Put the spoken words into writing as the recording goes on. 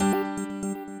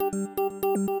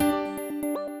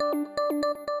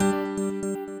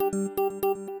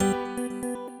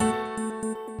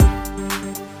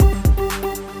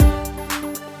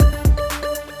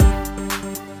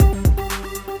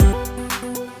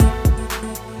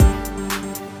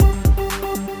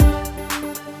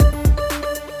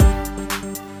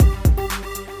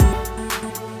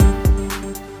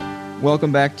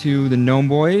welcome back to the Gnome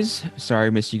Boys. Sorry I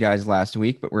missed you guys last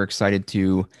week, but we're excited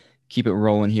to keep it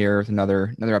rolling here with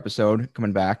another episode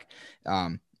coming back.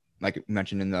 Like we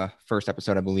mentioned in the first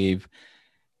episode, I believe,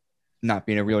 not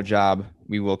being a real job,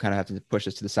 we will kind of have to push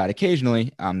this to the side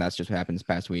occasionally. That's just what happened this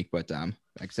past week. But like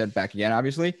I said, back again,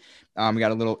 obviously. We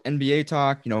got a little NBA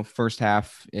talk. First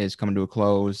half is coming to a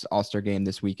close. All-Star game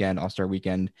this weekend, All-Star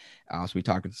weekend. So we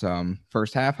talked some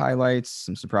first half highlights,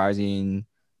 some surprising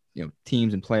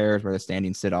teams and players, where the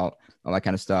standings sit, all that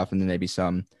kind of stuff. And then maybe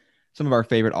some of our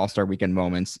favorite All-Star weekend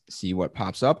moments, see what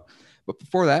pops up. But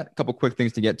before that, a couple quick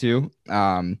things to get to.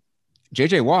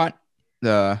 JJ Watt,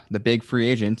 the big free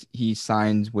agent, he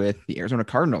signs with the Arizona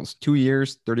Cardinals, 2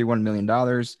 years, $31 million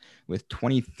with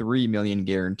 $23 million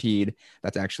guaranteed.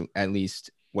 That's actually at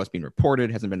least what's being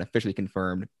reported. Hasn't been officially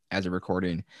confirmed as a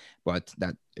recording, but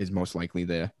that is most likely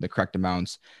the correct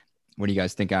amounts. What do you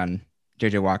guys think on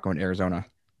JJ Watt going to Arizona?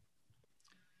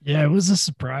 Yeah, it was a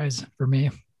surprise for me.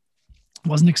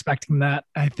 Wasn't expecting that.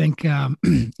 I think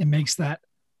it makes that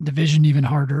division even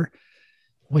harder,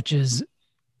 which is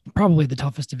probably the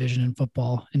toughest division in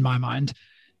football in my mind.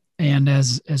 And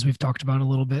as we've talked about a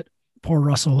little bit, poor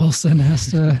Russell Wilson has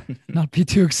to not be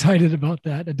too excited about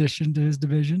that addition to his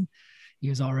division. He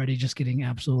was already just getting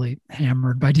absolutely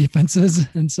hammered by defenses.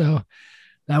 And so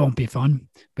that won't be fun.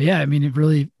 But yeah, I mean, it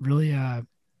really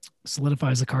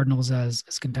solidifies the Cardinals as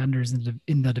contenders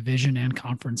in the division and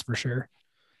conference for sure.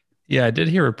 Yeah, I did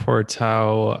hear reports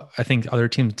how I think other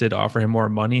teams did offer him more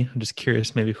money. I'm just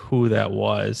curious maybe who that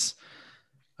was.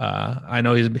 I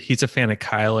know he's a fan of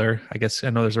Kyler. I guess I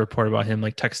know there's a report about him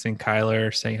like texting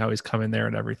Kyler saying how he's coming there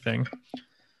and everything.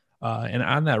 And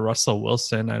on that Russell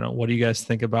Wilson, what do you guys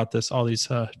think about this? All these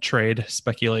trade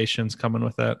speculations coming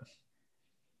with that.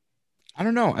 I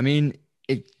don't know. I mean,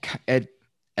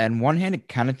 on one hand, it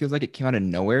kind of feels like it came out of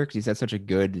nowhere because he's had such a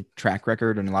good track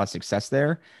record and a lot of success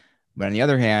there. But on the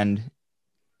other hand,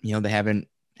 they haven't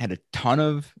had a ton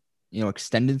of,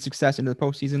 extended success into the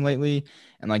postseason lately.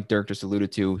 And like Dirk just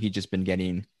alluded to, he's just been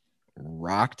getting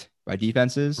rocked by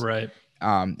defenses. Right.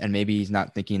 And maybe he's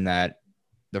not thinking that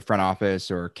the front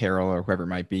office or Carroll or whoever it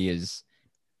might be is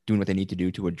doing what they need to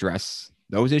do to address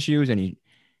those issues. And he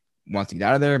wants to get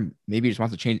out of there. Maybe he just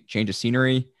wants to change the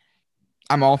scenery.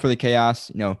 I'm all for the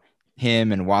chaos.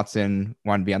 Him and Watson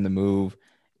want to be on the move.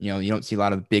 You don't see a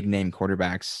lot of big name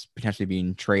quarterbacks potentially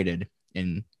being traded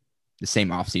in the same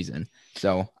offseason.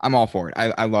 So I'm all for it.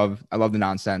 I love the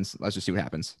nonsense. Let's just see what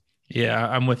happens. Yeah,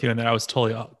 I'm with you on that. I was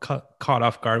totally caught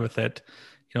off guard with it,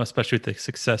 especially with the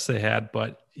success they had.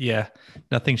 But yeah,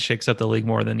 nothing shakes up the league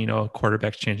more than,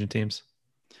 quarterbacks changing teams.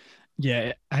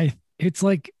 Yeah, it's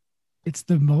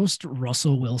the most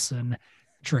Russell Wilson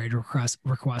trade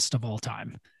request of all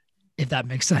time, if that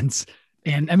makes sense.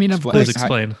 And I mean, of course,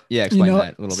 explain. Yeah, explain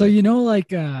that a little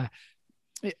bit.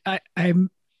 So I'm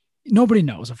nobody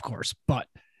knows, of course, but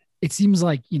it seems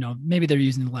like maybe they're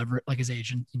using leverage, like his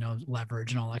agent,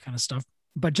 leverage and all that kind of stuff.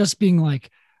 But just being like,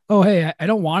 oh hey, I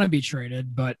don't want to be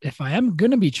traded, but if I am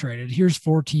gonna be traded, here's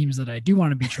 4 teams that I do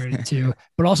want to be traded to,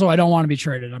 but also I don't want to be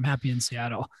traded. I'm happy in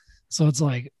Seattle. So it's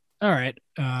like, all right.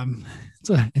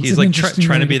 He's like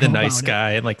trying to be the nice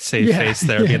guy and like save face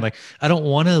there, being like, I don't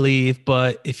want to leave,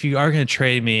 but if you are going to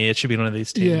trade me, it should be one of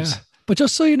these teams. Yeah. But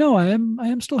just so you know, I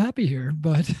am still happy here,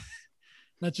 but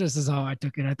that's just as how I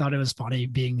took it. I thought it was funny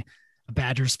being a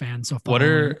Badgers fan. So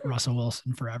Russell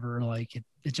Wilson forever. Like it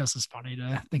just is funny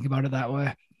to think about it that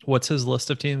way. What's his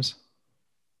list of teams?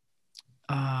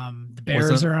 The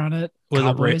Bears are on it.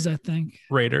 Cowboys, I think.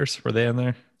 Raiders, were they in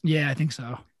there? Yeah, I think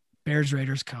so. Bears,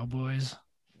 Raiders, Cowboys.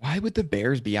 Why would the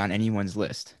Bears be on anyone's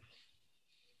list?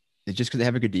 Is it just because they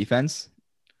have a good defense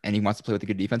and he wants to play with a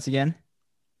good defense again?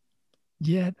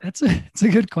 Yeah, it's a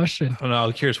good question. I don't know.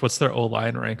 I'm curious, what's their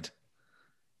O-line ranked?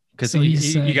 Because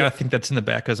you got to think that's in the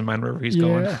back of his mind wherever he's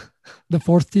going. The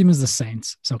 4th team is the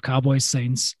Saints. So Cowboys,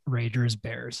 Saints, Raiders,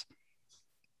 Bears.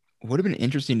 Would have been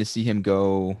interesting to see him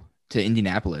go to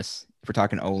Indianapolis if we're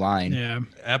talking O-line. Yeah,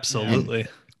 absolutely.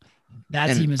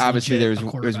 That team is obviously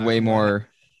there's way more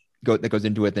that goes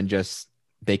into it than just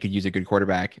they could use a good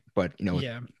quarterback, but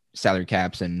salary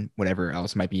caps and whatever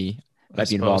else might be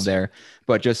involved there.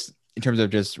 But just in terms of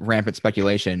just rampant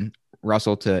speculation,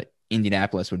 Russell to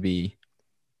Indianapolis would be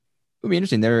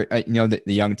interesting. They're the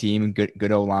young team,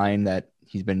 good O-line that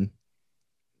he's been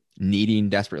needing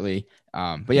desperately.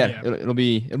 But it'll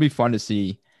be fun to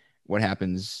see what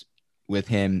happens with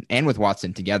him and with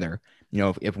Watson together.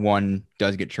 If one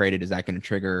does get traded, is that going to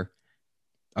trigger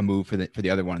a move for the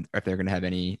other one, or if they're going to have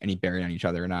any bearing on each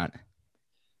other or not?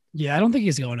 Yeah, I don't think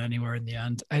he's going anywhere in the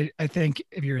end. I think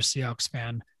if you're a Seahawks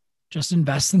fan, just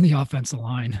invest in the offensive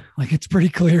line. Like, it's pretty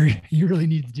clear you really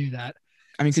need to do that.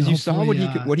 I mean, because you saw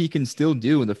what he can still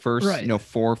do in the first, right.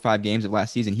 4 or 5 games of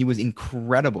last season. He was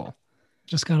incredible.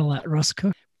 Just gotta let Russ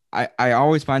cook. I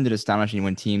always find it astonishing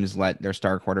when teams let their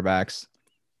star quarterbacks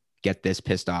get this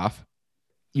pissed off.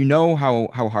 You know how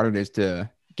hard it is to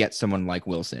get someone like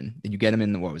Wilson. You get him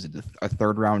in a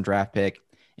 3rd round draft pick,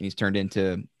 and he's turned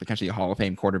into potentially a Hall of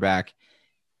Fame quarterback,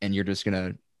 and you're just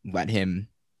gonna let him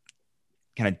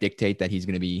kind of dictate that he's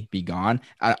going to be gone.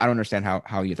 I don't understand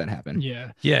how you get that happen.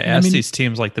 Yeah. Ask these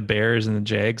teams like the Bears and the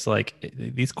Jags, like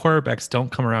these quarterbacks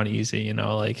don't come around easy,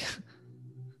 like.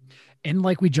 And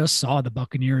like we just saw the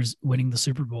Buccaneers winning the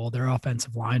Super Bowl, their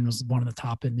offensive line was one of the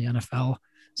top in the NFL.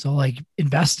 So like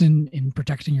invest in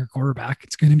protecting your quarterback.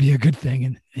 It's going to be a good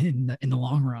thing in the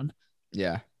long run.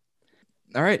 Yeah.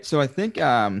 All right. So I think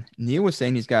Neil was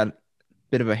saying he's got a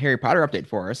bit of a Harry Potter update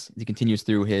for us. He continues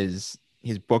through his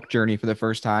book journey for the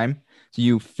first time. So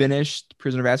you finished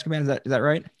Prisoner of Azkaban. Is that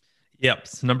right? Yep.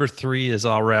 So number 3 is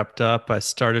all wrapped up. I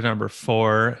started number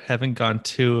 4. Haven't gone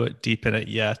too deep in it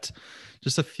yet.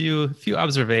 Just a few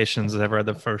observations as I've read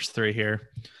the first 3 here.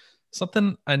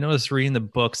 Something I noticed reading the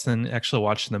books and actually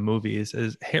watching the movies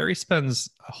is Harry spends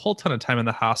a whole ton of time in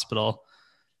the hospital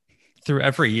through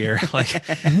every year. Like,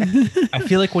 I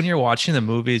feel like when you're watching the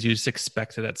movies, you just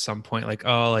expect it at some point, like,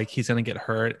 oh, like he's going to get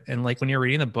hurt. And like when you're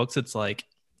reading the books, it's like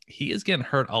he is getting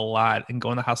hurt a lot and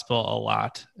going to the hospital a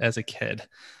lot as a kid.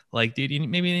 Like, dude,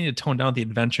 maybe you need to tone down the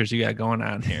adventures you got going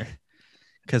on here.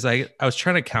 Because I was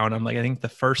trying to count them. Like, I think the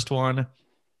first one,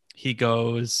 he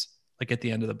goes like at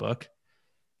the end of the book.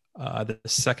 The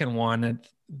second one,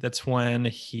 that's when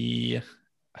he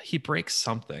breaks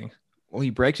something. Well, he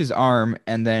breaks his arm,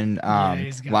 and then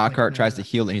Lockhart tries to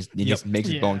heal it. He just makes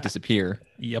his bone disappear.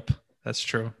 Yep, that's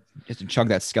true. Just to chug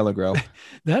that Skelegro.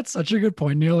 That's such a good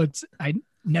point, Neil. I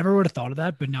never would have thought of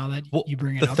that, but now that you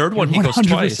bring it up, the third one he goes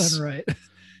twice. Right.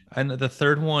 And the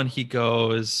third one he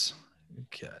goes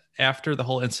after the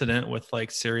whole incident with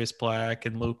like Sirius Black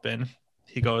and Lupin.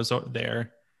 He goes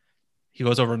there. He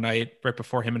goes overnight right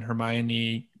before him and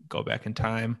Hermione go back in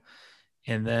time,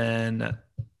 and then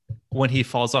when he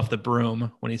falls off the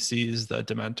broom, when he sees the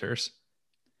Dementors,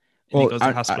 well, he goes to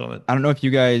the hospital. I don't know if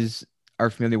you guys are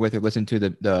familiar with or listen to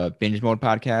the Binge Mode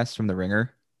podcast from The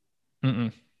Ringer.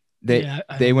 Mm-mm.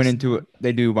 They went into it.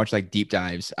 They do a bunch of like deep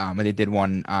dives. And they did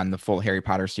one on the full Harry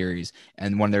Potter series,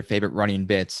 and one of their favorite running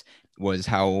bits was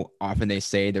how often they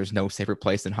say there's no safer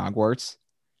place than Hogwarts,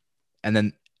 and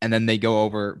then they go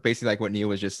over basically like what Neil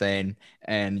was just saying,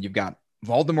 and you've got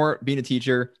Voldemort being a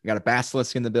teacher, you got a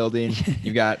basilisk in the building,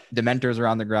 you got Dementors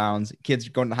around the grounds, kids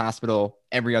going to the hospital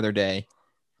every other day.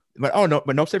 But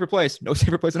no safer place. No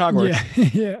safer place in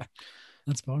Hogwarts. Yeah.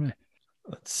 That's funny.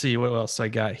 Let's see what else I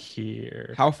got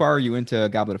here. How far are you into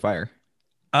Goblet of Fire?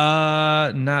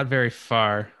 Not very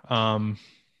far.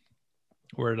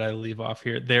 Where did I leave off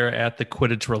here? They're at the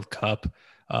Quidditch World Cup.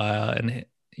 And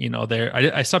there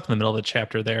I stopped in the middle of the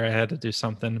chapter there. I had to do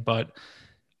something, but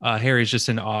Harry's just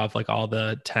in awe of like all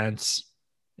the tents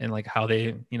and like how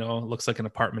they, looks like an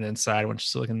apartment inside when it's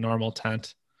just like a normal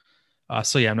tent.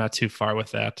 So yeah, I'm not too far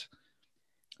with that.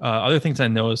 Other things I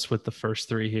noticed with the first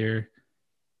 3 here.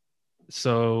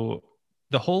 So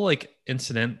the whole like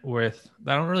incident with,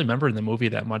 I don't really remember in the movie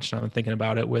that much now I'm thinking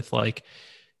about it, with like,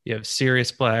 you have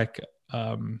Sirius Black,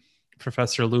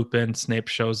 Professor Lupin, Snape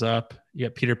shows up, you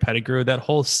got Peter Pettigrew, that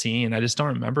whole scene, I just don't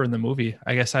remember in the movie.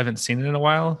 I guess I haven't seen it in a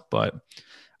while, but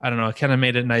I don't know. It kind of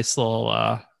made it nice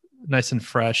and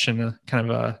fresh, and a kind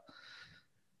of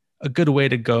a good way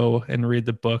to go and read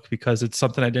the book, because it's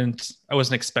something I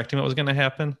wasn't expecting what was going to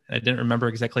happen. I didn't remember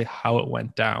exactly how it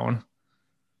went down.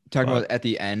 Talking about at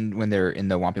the end when they're in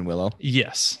the Whomping Willow?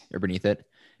 Yes. Or beneath it?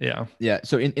 Yeah. Yeah.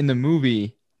 So in the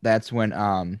movie, that's when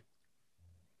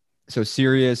so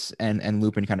Sirius and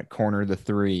Lupin kind of corner the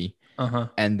 3. Uh-huh.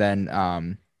 And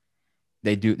then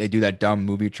they do that dumb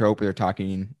movie trope where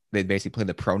they basically play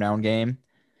the pronoun game,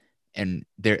 and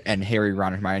Harry,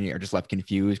 Ron, and Hermione are just left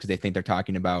confused because they think they're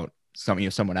talking about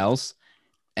someone else,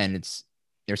 and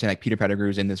they're saying like Peter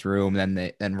Pettigrew's in this room,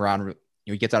 and then Ron,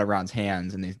 he gets out of Ron's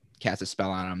hands and they cast a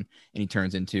spell on him, and he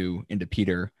turns into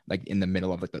Peter, like in the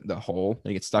middle of like the hole that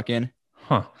he gets stuck in.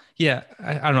 Huh. Yeah.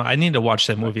 I don't know. I need to watch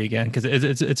that movie again, because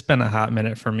it's been a hot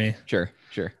minute for me. Sure.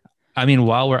 I mean,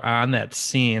 while we're on that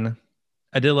scene,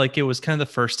 I did like, it was kind of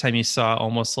the first time you saw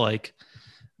almost like,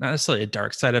 not necessarily a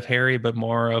dark side of Harry, but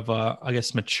more of I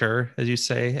guess mature, as you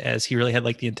say, as he really had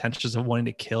like the intentions of wanting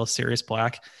to kill Sirius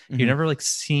Black. Mm-hmm. You've never like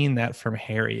seen that from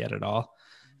Harry yet at all.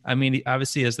 I mean, he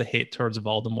obviously has the hate towards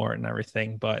Voldemort and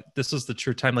everything, but this was the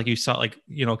true time. Like you saw, like,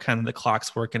 kind of the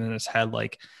clocks working in his head.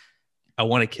 Like, I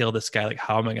want to kill this guy. Like,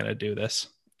 how am I going to do this?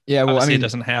 Yeah. Well, obviously, it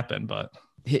doesn't happen, but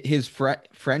his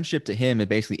friendship to him, it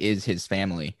basically is his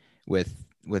family with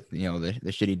the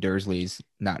shitty Dursleys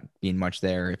not being much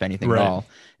there, if anything at Right.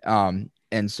 all.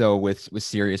 And so with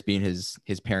Sirius being his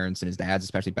parents and his dad's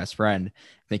especially best friend,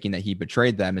 thinking that he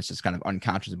betrayed them, it's just kind of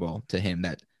unconscionable to him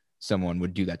that someone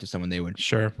would do that to someone they would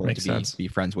Sure, hope makes to sense. be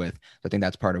friends with. So I think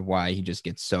that's part of why he just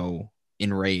gets so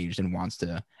enraged and wants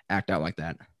to act out like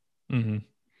that. Mm-hmm.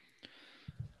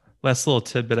 Last little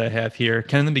tidbit I have here,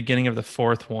 kind of in the beginning of the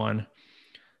fourth one,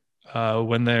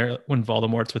 when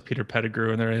Voldemort's with Peter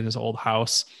Pettigrew and they're in his old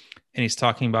house, and he's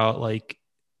talking about like,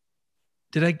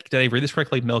 did I read this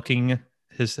correctly? Like milking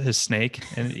his snake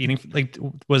and eating, like,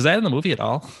 was that in the movie at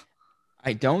all?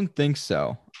 I don't think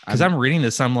so. Because I'm reading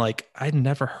this, I'm like, I'd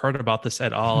never heard about this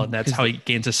at all, and that's how he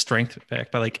gains his strength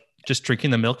back by like just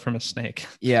drinking the milk from a snake.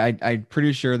 Yeah, I'm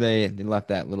pretty sure they left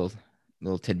that little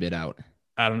tidbit out.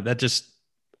 I don't.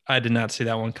 I did not see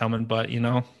that one coming, but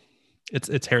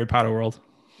it's Harry Potter world.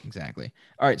 Exactly.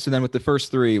 All right. So then with the first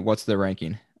three, what's the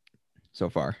ranking so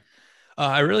far?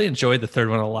 I really enjoyed the third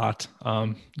one a lot.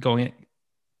 I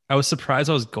was surprised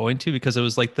I was going to because it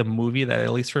was like the movie that I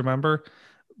at least remember,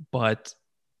 but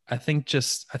I think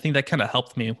that kind of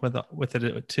helped me with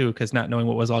it too, because not knowing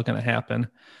what was all going to happen.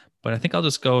 But I think I'll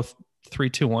just go 3,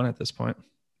 2, 1 at this point.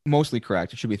 Mostly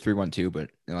correct. It should be 3, 1, 2, but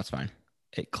that's fine.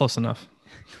 Hey, close enough.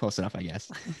 Close enough, I guess.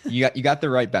 You got the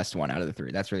right best one out of the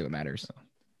three. That's really what matters.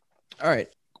 All right.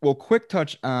 Well, quick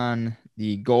touch on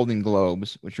the Golden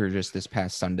Globes, which were just this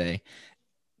past Sunday.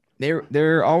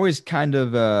 They're always kind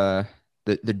of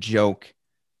the joke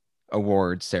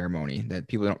award ceremony that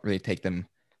people don't really take them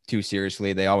too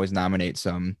seriously. They always nominate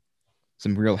some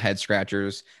real head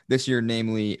scratchers. This year,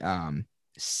 namely,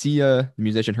 Sia, the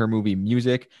musician, her movie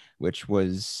Music, which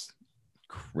was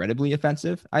incredibly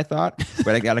offensive, I thought,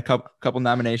 but I got a couple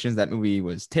nominations. That movie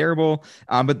was terrible.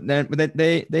 But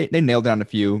they nailed down a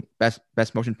few. Best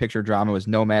motion picture drama was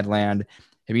Nomadland.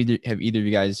 Have either of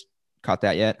you guys caught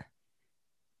that yet?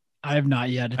 I have not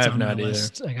yet. It's I have on not my either.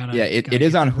 list. It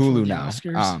is on Hulu now.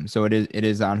 Oscars. So it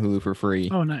is on Hulu for free.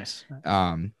 Oh, nice.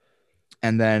 And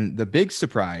then the big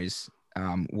surprise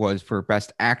was for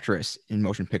Best Actress in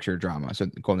Motion Picture Drama. So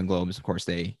the Golden Globes, of course,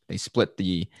 they split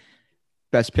the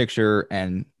Best Picture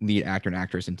and Lead Actor and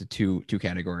Actress into two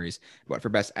categories. But for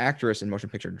Best Actress in Motion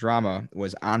Picture Drama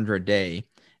was Andra Day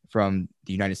from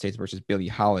The United States versus Billie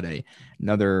Holiday,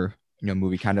 another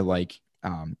movie kind of like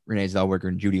Renee Zellweger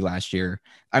and Judy last year.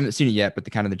 I haven't seen it yet, but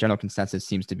the general consensus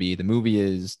seems to be the movie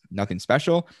is nothing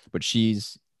special, but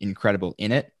she's incredible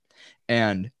in it.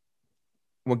 And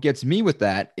what gets me with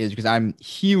that is because I'm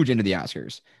huge into the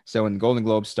Oscars. So when the Golden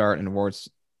Globes start and awards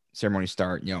ceremony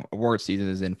start, award season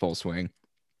is in full swing.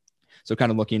 So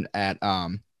kind of looking at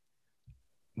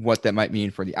what that might mean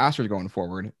for the Oscars going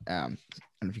forward. I don't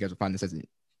know if you guys will find this as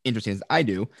interesting as I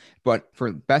do, but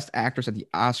for Best Actress at the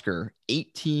Oscar,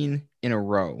 18 in a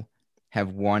row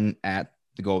have won at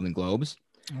the Golden Globes.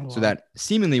 Oh, wow. So that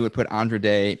seemingly would put Andra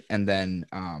Day and then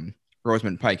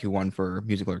Rosamund Pike, who won for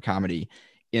musical or comedy,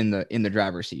 in the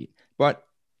driver's seat. But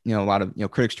a lot of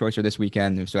Critics' Choice are this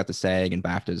weekend. We've still got the SAG and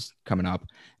BAFTAs coming up.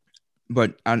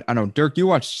 But I know, Dirk, you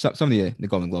watched some of the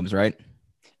Golden Globes, right?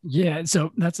 Yeah,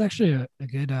 so that's actually a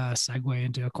good segue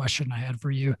into a question I had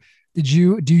for you.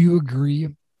 Do you agree?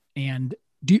 And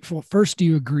do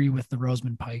you agree with the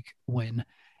Rosamund Pike win?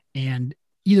 And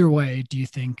either way, do you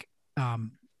think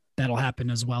that'll happen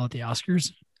as well at the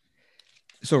Oscars?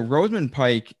 So Rosamund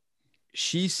Pike,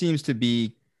 she seems to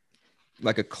be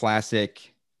like a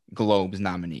classic Globes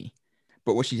nominee.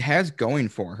 But what she has going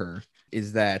for her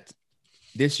is that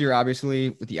this year,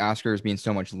 obviously, with the Oscars being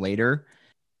so much later,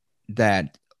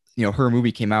 that her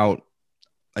movie came out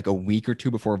like a week or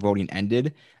two before voting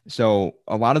ended. So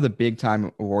a lot of the big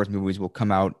time awards movies will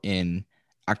come out in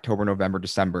October, November,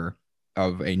 December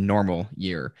of a normal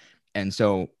year. And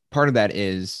so part of that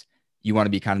is you want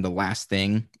to be kind of the last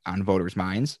thing on voters'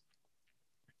 minds.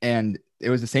 And it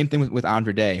was the same thing with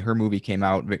Andra Day. Her movie came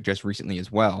out just recently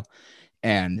as well.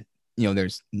 And,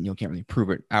 there's, can't really prove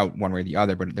it out one way or the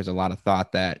other, but there's a lot of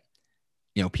thought that,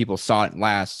 people saw it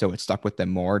last, so it stuck with them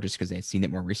more just because they'd seen it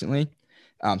more recently.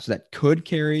 So that could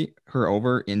carry her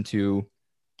over into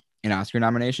an Oscar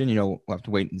nomination. We'll have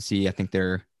to wait and see. I think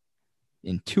they're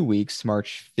in 2 weeks,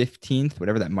 March 15th,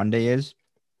 whatever that Monday is.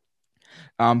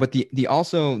 But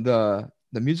the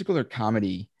musical or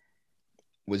comedy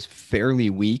was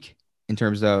fairly weak in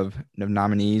terms of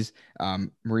nominees.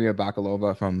 Maria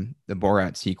Bakalova from the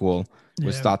Borat sequel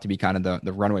was thought to be kind of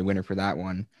the runaway winner for that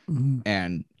one. Mm-hmm.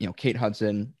 And, Kate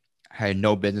Hudson had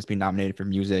no business being nominated for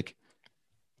music.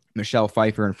 Michelle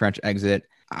Pfeiffer in French Exit.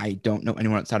 I don't know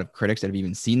anyone outside of critics that have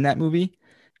even seen that movie.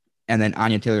 And then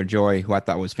Anya Taylor-Joy, who I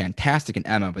thought was fantastic in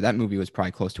Emma, but that movie was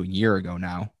probably close to a year ago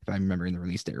now, if I'm remembering the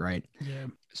release date right. Yeah.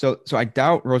 So I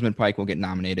doubt Rosamund Pike will get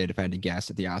nominated if I had to guess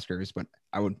at the Oscars, but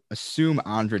I would assume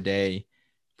Andra Day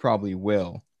probably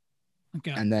will.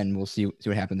 Okay. And then we'll see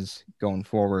what happens going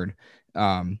forward.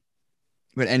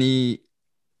 But any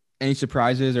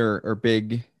surprises or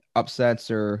big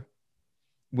upsets or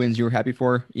wins you were happy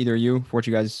for, either of you, for what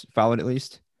you guys followed at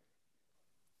least?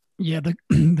 Yeah,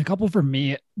 the couple for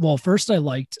me. Well, first I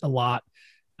liked a lot,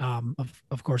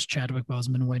 of course, Chadwick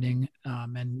Boseman winning,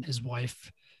 and his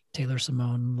wife Taylor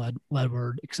Simone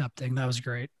Ledward accepting. That was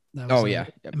great. That was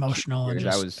emotional and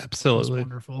just that was absolutely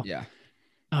wonderful. Yeah.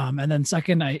 And then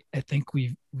second, I think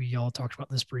we all talked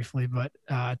about this briefly, but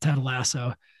Ted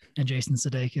Lasso and Jason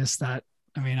Sudeikis. That,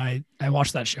 I mean, I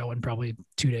watched that show in probably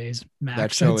 2 days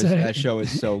max. That show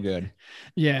is so good.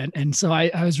 Yeah, and so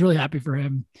I was really happy for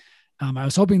him. I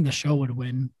was hoping the show would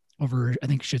win over, I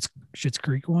think Schitt's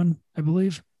Creek won, I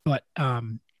believe, but I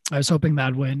was hoping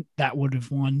that would have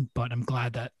won, but I'm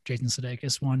glad that Jason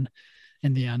Sudeikis won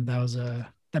in the end.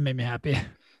 That made me happy.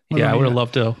 I would have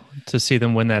loved to see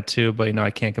them win that too, but I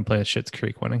can't complain with Schitt's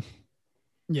Creek winning.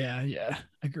 Yeah,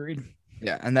 agreed.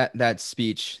 Yeah, and that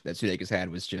speech that Sudeikis had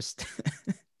was just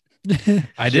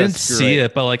I didn't see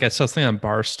it, but I saw something on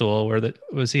Barstool where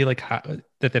was he high,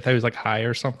 that they thought he was high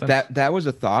or something. That was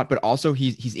a thought, but also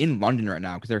he's in London right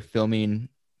now because they're filming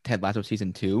Ted Lasso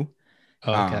season 2.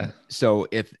 Okay. So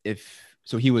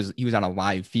so he was on a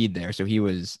live feed there. So he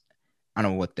was, I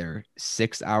don't know what they're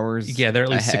 6 hours. Yeah, they're at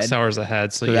least ahead. 6 hours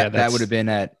ahead. So that would have been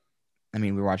at,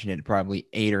 we were watching it at probably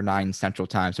 8 or 9 Central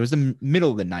Time. So it was the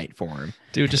middle of the night for him.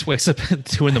 Dude just wakes up at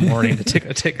 2 a.m.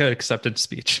 to take an acceptance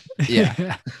speech.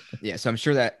 Yeah. Yeah. So I'm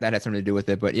sure that had something to do with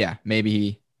it, but yeah, maybe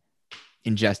he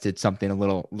ingested something a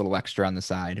little extra on the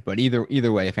side, but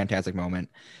either way, a fantastic moment.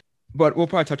 But we'll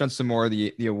probably touch on some more of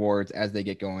the awards as they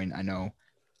get going. I know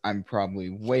I'm probably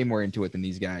way more into it than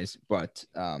these guys, but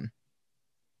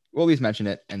we'll at least mention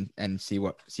it and see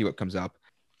what comes up.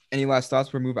 Any last thoughts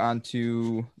before we move on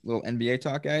to a little NBA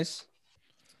talk, guys?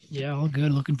 Yeah, all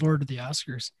good. Looking forward to the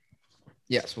Oscars.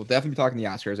 Yes, we'll definitely be talking the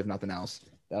Oscars, if nothing else.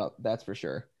 That's for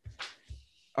sure.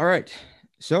 All right.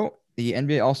 So the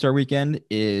NBA All-Star Weekend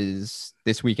is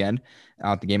this weekend.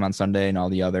 The game on Sunday and all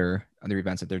the other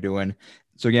events that they're doing.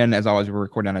 So again, as always, we're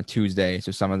recording on a Tuesday.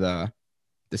 So some of the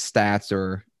stats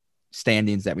or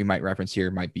standings that we might reference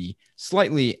here might be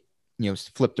slightly,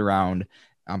 flipped around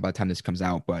by the time this comes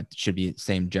out, but should be the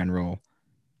same general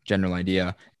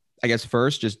idea. I guess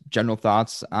first, just general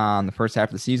thoughts on the first half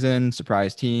of the season,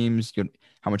 surprise teams,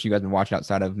 how much you guys been watching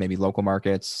outside of maybe local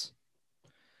markets.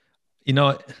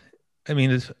 For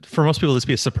most people, this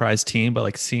be a surprise team,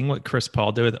 but seeing what Chris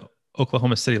Paul did with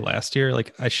Oklahoma City last year,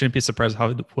 I shouldn't be surprised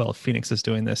how well Phoenix is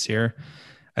doing this year.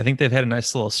 I think they've had a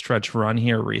nice little stretch run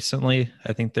here recently.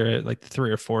 I think they're at the 3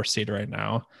 or 4 seed right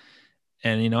now.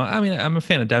 And, I'm a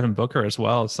fan of Devin Booker as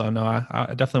well. So no,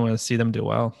 I definitely want to see them do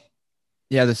well.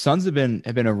 Yeah. The Suns have been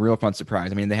a real fun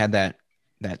surprise. They had that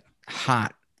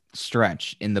hot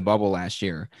stretch in the bubble last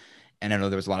year. And I know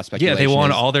there was a lot of speculation. Yeah. They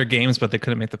won all their games, but they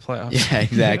couldn't make the playoffs. Yeah,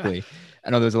 exactly. I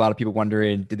know there's a lot of people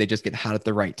wondering, did they just get hot at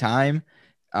the right time?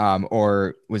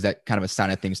 Or was that kind of a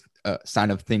sign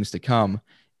of things to come?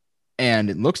 And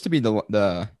it looks to be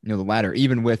the latter,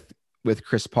 even with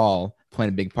Chris Paul playing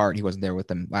a big part. He wasn't there with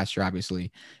them last year,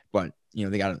 obviously, but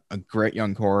they got a great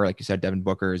young core. Like you said, Devin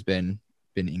Booker has been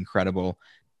incredible,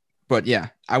 but yeah,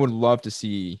 I would love to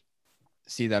see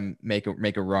them make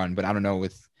a run, but I don't know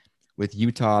with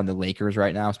Utah and the Lakers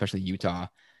right now, especially Utah.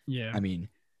 Yeah.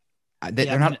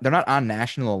 They're not on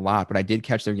national a lot, but I did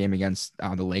catch their game against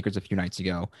the Lakers a few nights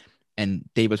ago, and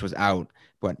Davis was out,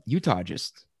 but Utah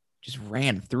just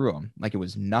ran through them like it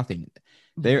was nothing.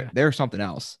 They're something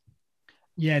else.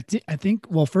 Yeah, I think.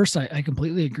 Well, first, I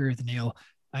completely agree with Neil.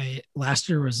 Last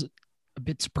year was a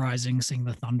bit surprising seeing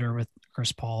the Thunder with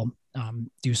Chris Paul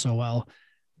do so well,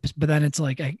 but then it's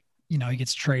he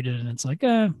gets traded and it's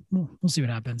we'll see what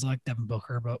happens. I like Devin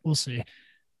Booker, but we'll see.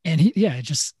 And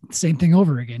just same thing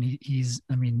over again. He's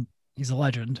a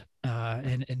legend,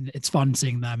 and it's fun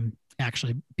seeing them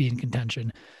actually be in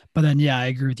contention. But then, I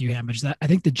agree with you, Hamish. That I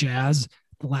think the Jazz,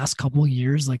 the last couple of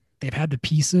years, they've had the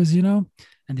pieces,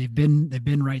 and they've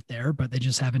been right there, but they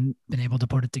just haven't been able to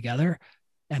put it together.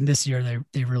 And this year,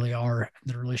 they really are.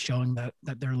 They're really showing that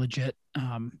they're legit.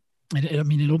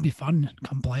 It'll be fun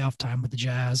come playoff time with the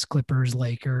Jazz, Clippers,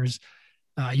 Lakers.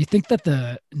 You think that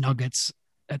the Nuggets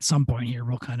at some point here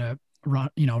will kind of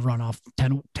run off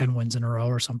 10 wins in a row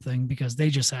or something, because they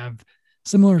just have,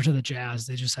 similar to the Jazz,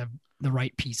 they just have the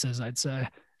right pieces, I'd say,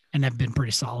 and have been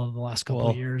pretty solid the last couple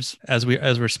of years. As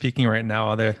we're speaking right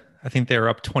now, I think they were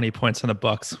up 20 points on the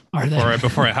Bucks Are they?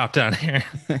 before I hopped on here.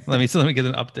 let me get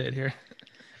an update here.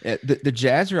 Yeah, the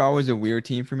Jazz are always a weird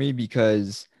team for me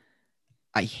because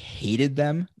I hated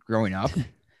them growing up.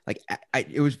 Like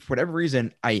it was for whatever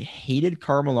reason, I hated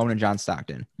Karl Malone and John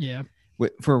Stockton. Yeah.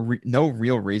 For no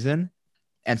real reason.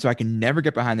 And so I can never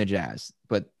get behind the Jazz,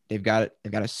 but they've got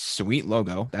a sweet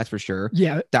logo. That's for sure.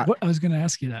 Yeah. I was going to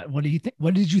ask you that. What do you think?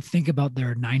 What did you think about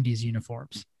their 90s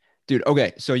uniforms? Dude.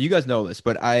 Okay. So you guys know this,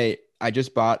 but I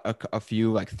just bought a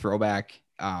few like throwback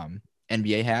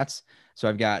NBA hats. So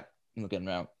I've got, look at them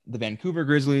now, the Vancouver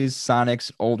Grizzlies,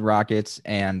 Sonics, old Rockets,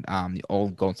 and the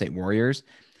old Golden State Warriors.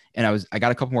 And I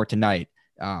got a couple more tonight,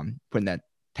 putting that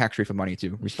tax refund money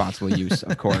to responsible use,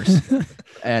 of course.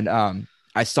 And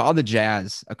I saw the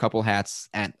Jazz, a couple hats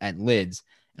at Lids,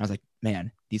 and I was like,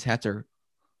 man, these hats are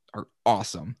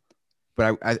awesome.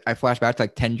 But I flashed back to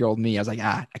like 10-year-old me. I was like,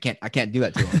 I can't do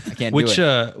that to them. I can't do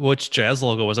it. Which Jazz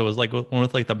logo was it? Was like one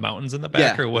with like the mountains in the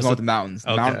back, Yeah, or was it it with the mountains?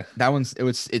 Okay. That one's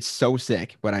it's so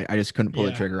sick, but I just couldn't pull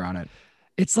the trigger on it.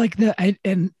 It's like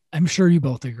and I'm sure you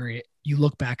both agree. You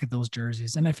look back at those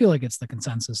jerseys, and I feel like it's the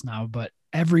consensus now, but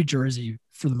every jersey,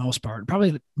 for the most part,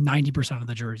 probably 90% of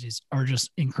the jerseys are just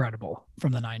incredible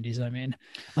from the 90s. I mean,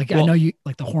 like, I know you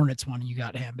like the Hornets one, you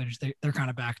got Hambidge. They're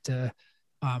kind of back to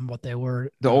what they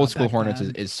were. The old school Hornets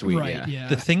is sweet. Right, yeah.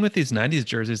 The thing with these 90s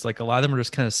jerseys, like a lot of them are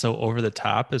just kind of so over the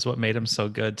top is what made them so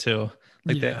good too.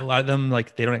 Like a lot of them,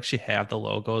 like they don't actually have the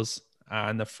logos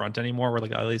on the front anymore, where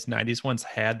like all these 90s ones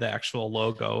had the actual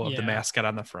logo of the mascot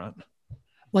on the front.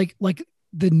 Like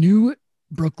the new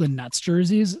Brooklyn Nets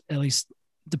jerseys, at least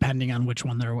depending on which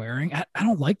one they're wearing, I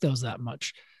don't like those that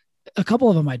much. A couple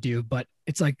of them I do, but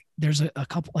it's like there's a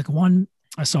couple, like one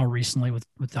I saw recently with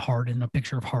the Harden, a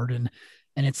picture of Harden,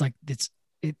 and it's like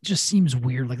it just seems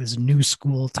weird, like this new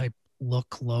school type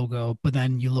look logo. But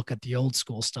then you look at the old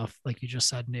school stuff, like you just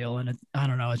said, Neil, and I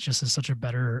don't know, it's just such a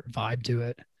better vibe to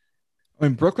it. I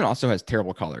mean, Brooklyn also has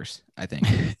terrible colors, I think.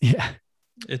 Yeah.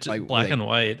 It's like black and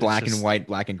white. Black and white,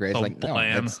 black and gray. It's like,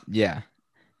 no, yeah.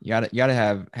 You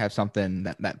gotta have something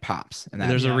that pops. And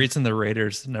there's a reason the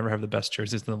Raiders never have the best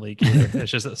jerseys in the league either.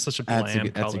 It's just such a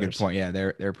bland That's a good point. Yeah,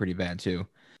 they're pretty bad too.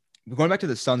 Going back to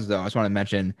the Suns though, I just want to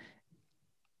mention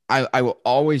I will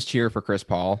always cheer for Chris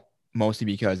Paul, mostly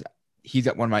because he's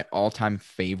got one of my all-time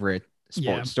favorite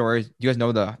sports stories. Do you guys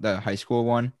know the high school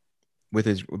one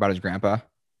about his grandpa?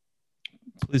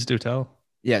 Please do tell.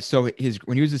 Yeah, so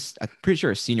when he was I'm pretty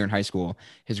sure a senior in high school,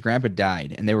 his grandpa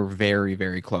died, and they were very,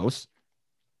 very close.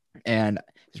 And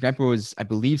his grandpa was, I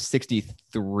believe, 62,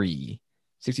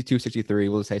 63.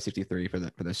 We'll say 63 for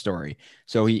the story.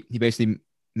 So he basically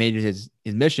made it his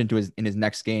mission in his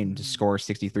next game to score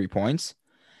 63 points,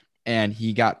 and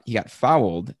he got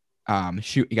fouled.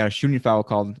 He got a shooting foul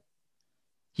called.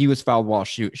 He was fouled while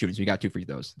shooting, so he got 2 free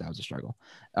throws. That was a struggle.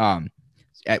 When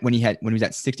he was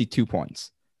at 62 points.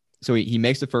 So he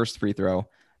makes the first free throw,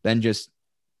 then just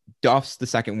duffs the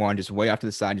second one, just way off to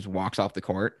the side, just walks off the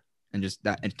court and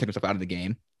took himself out of the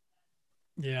game.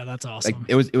 Yeah, that's awesome. Like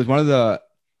it was it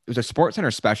was a Sports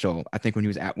Center special, I think, when he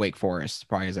was at Wake Forest,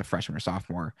 probably as a freshman or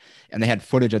sophomore, and they had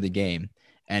footage of the game.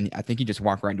 And I think he just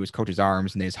walked right into his coach's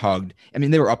arms and they just hugged. I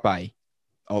mean, they were up by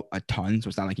a ton, so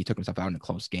it's not like he took himself out in a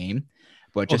close game.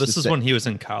 But this is when he was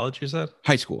in college, you said?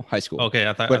 High school. Okay,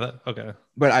 I thought okay.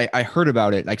 But I heard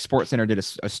about it. Like Sports Center did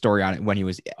a story on it when he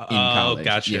was in college. Oh,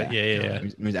 gotcha. Yeah.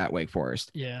 He was at Wake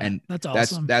Forest. Yeah, and that's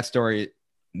awesome. That story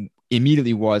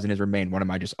immediately was and has remained one of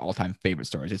my just all-time favorite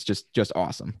stories. It's just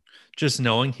awesome. Just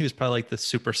knowing he was probably like the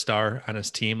superstar on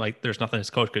his team. Like there's nothing his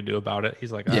coach could do about it.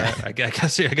 He's like, all right, I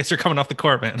guess you're coming off the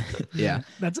court, man. Yeah,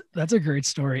 that's a great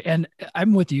story. And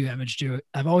I'm with you, Image, too.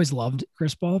 I've always loved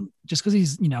Chris Paul just because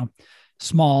he's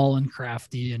small and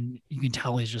crafty, and you can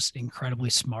tell he's just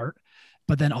incredibly smart.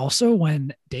 But then also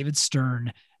when David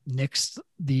Stern nixed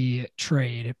the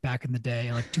trade back in the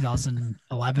day, like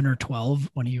 2011 or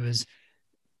 12, when he was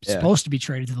supposed to be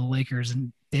traded to the Lakers,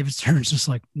 and David Stern's just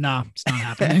like, nah, it's not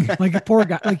happening. Like a poor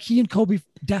guy, like he and Kobe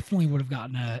definitely would have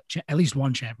gotten at least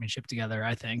one championship together,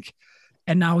 I think.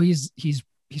 And now he's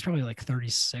probably like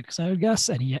 36, I would guess,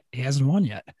 and he hasn't won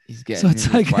yet. He's getting so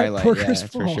it's like twilight, poor Chris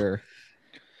Paul. For sure.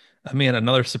 I mean,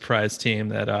 another surprise team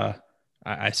that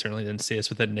I certainly didn't see is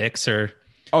with the Knicks. Or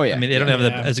oh yeah, I mean, they don't have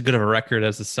as good of a record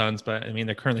as the Suns, but I mean,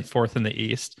 they're currently 4th in the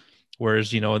East.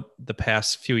 Whereas the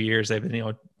past few years they've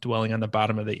been dwelling on the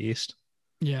bottom of the East.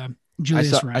 Yeah, I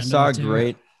saw a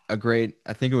great.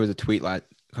 I think it was a tweet a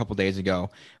couple days ago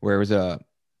where it was the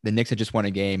Knicks had just won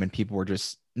a game and people were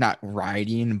just not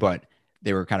rioting, but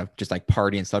they were kind of just like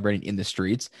partying, celebrating in the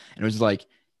streets, and it was like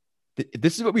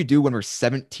This is what we do when we're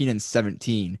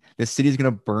 17-17. The city's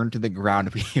gonna burn to the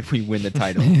ground if we win the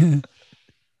title.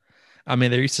 I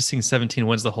mean, they're used to seeing 17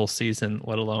 wins the whole season,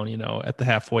 let alone, at the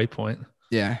halfway point.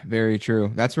 Yeah, very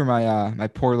true. That's where my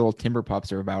poor little Timber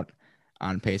Pups are about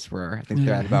on pace for. I think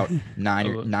they're at about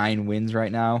nine wins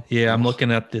right now. Yeah, I'm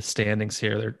looking at the standings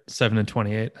here. They're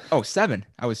 7-28. Oh, 7.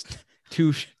 I was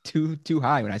too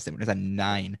high when I said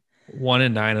 9. 1-9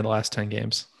 in the last 10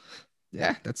 games.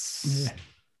 Yeah,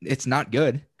 it's not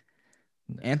good.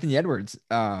 Anthony Edwards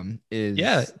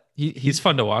is he's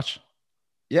fun to watch.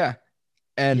 Yeah.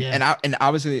 And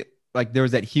obviously, like, there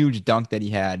was that huge dunk that he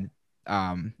had.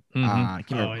 I can't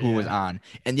remember who was on,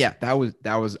 and that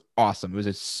was awesome. It was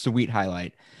a sweet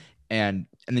highlight, and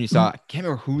then you saw I can't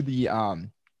remember who the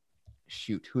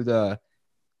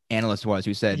analyst was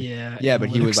who said but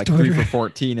he was like 3 for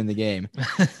 14 in the game.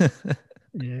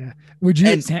 Yeah, would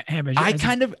you? I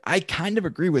kind of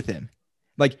agree with him.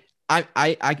 Like, I'm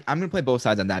gonna play both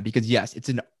sides on that, because yes, it's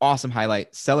an awesome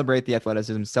highlight. Celebrate the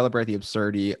athleticism, celebrate the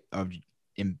absurdity of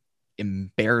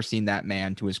embarrassing that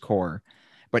man to his core.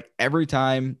 But every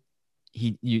time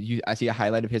I see a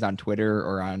highlight of his on Twitter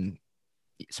or on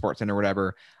SportsCenter or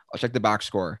whatever, I'll check the box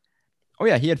score. Oh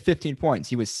yeah, he had 15 points.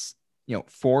 He was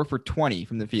 4 for 20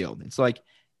 from the field. It's like,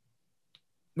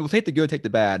 we'll take the good, take the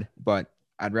bad, but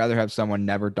I'd rather have someone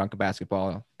never dunk a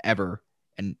basketball ever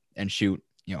and shoot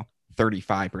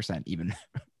 35% even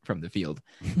from the field.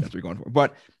 That's what we're going for.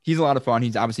 But he's a lot of fun.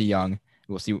 He's obviously young.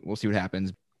 We'll see what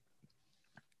happens.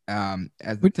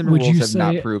 As the Timberwolves have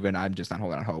not proven, I'm just not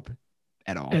holding out hope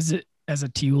at all. As a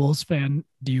T-Wolves fan,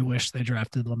 do you wish they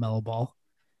drafted LaMelo Ball?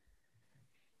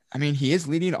 I mean, he is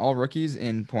leading all rookies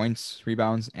in points,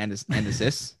 rebounds, and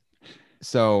assists.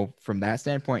 So from that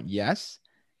standpoint, yes.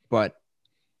 But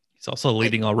he's also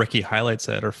leading all rookie highlights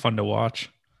that are fun to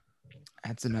watch.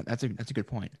 That's a good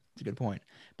point. It's a good point.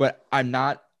 But I'm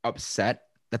not upset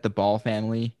that the Ball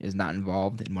family is not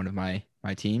involved in one of my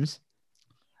teams.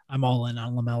 I'm all in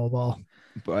on LaMelo Ball.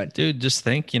 But dude, just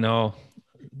think,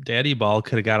 Daddy Ball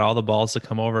could have got all the balls to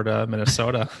come over to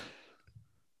Minnesota.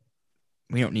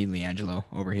 We don't need LiAngelo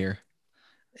over here.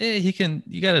 He can.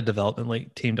 You got a development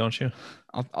league team, don't you?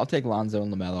 I'll take Lonzo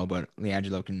and LaMelo, but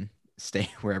LiAngelo can stay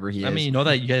wherever he is. I mean,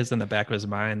 that you guys in the back of his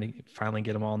mind finally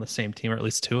get them all on the same team, or at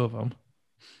least 2 of them.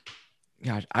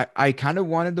 Gosh, I kind of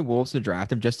wanted the Wolves to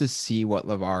draft him just to see what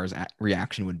LeVar's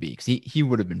reaction would be, because he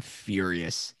would have been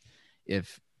furious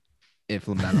if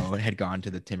LaMelo had gone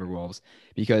to the Timberwolves,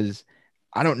 because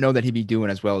I don't know that he'd be doing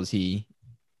as well as he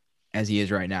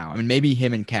is right now. I mean, maybe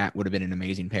him and Cat would have been an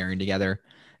amazing pairing together.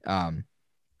 But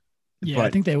I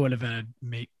think they would have had to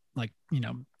make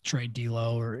trade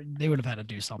D'Lo, or they would have had to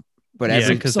do something. But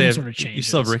because they have sort of changes. You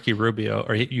still have Ricky Rubio,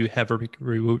 or you have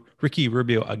Ricky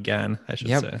Rubio again, I should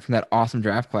say. From that awesome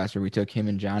draft class where we took him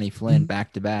and Johnny Flynn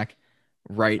back to back,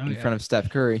 in front of Steph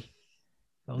Curry.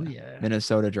 Oh yeah,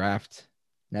 Minnesota draft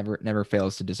never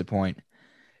fails to disappoint.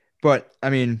 But I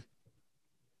mean,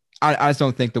 I just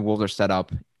don't think the Wolves are set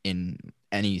up in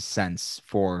any sense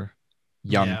for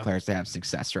young players to have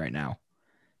success right now.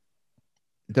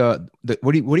 What do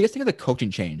you guys think of the coaching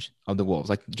change of the Wolves?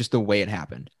 Like, just the way it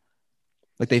happened.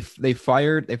 Like, we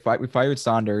fired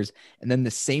Saunders, and then the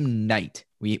same night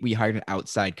we hired an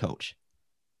outside coach.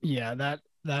 Yeah,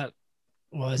 that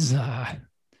was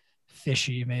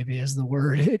fishy, maybe is the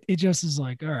word. It just is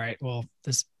like, all right, well,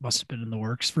 this must have been in the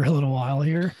works for a little while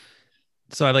here.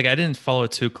 So I didn't follow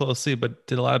it too closely, but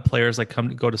did a lot of players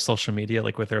go to social media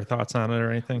with their thoughts on it or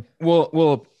anything?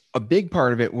 Well, a big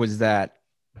part of it was that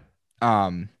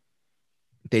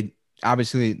they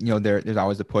obviously, there's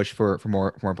always a push for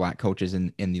more black coaches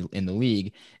in the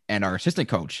league, and our assistant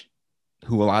coach,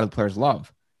 who a lot of players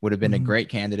love, would have been a great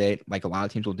candidate. Like a lot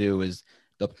of teams will do, is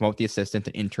they'll promote the assistant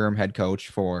to interim head coach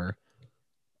for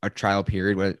a trial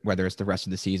period, whether it's the rest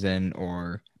of the season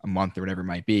or a month or whatever it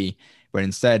might be. But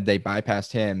instead, they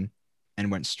bypassed him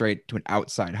and went straight to an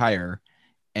outside hire.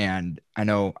 And I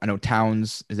know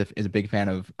Towns is a big fan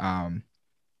of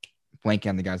blanking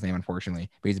on the guy's name,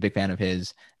 unfortunately, but he's a big fan of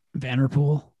his.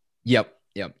 Vanderpool. Yep.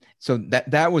 So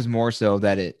that was more so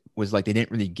that it was like they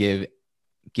didn't really give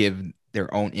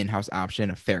their own in-house option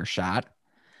a fair shot,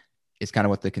 is kind of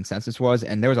what the consensus was.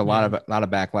 And there was a lot of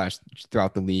backlash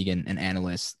throughout the league and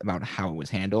analysts about how it was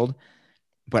handled.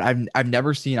 But I've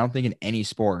never seen, I don't think in any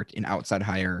sport, an outside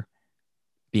hire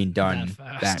being done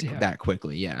that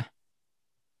quickly. Yeah.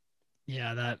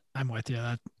 Yeah, that I'm with you.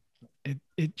 That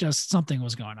it just, something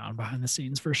was going on behind the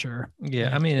scenes for sure.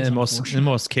 Yeah, I mean, in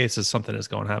most cases, something is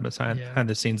going on behind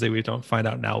the scenes that we don't find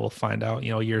out now. We'll find out,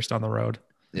 years down the road.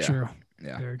 Yeah. True.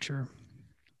 Yeah. Very true.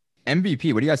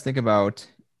 MVP. What do you guys think about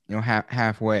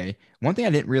halfway. One thing I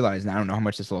didn't realize, and I don't know how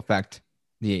much this will affect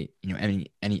the any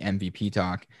MVP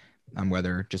talk on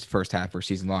whether just first half or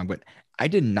season long, but I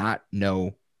did not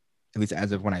know, at least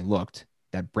as of when I looked,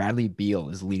 that Bradley Beal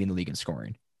is leading the league in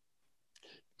scoring.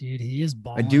 Dude, he is A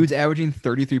balling. dude's averaging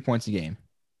 33 points a game.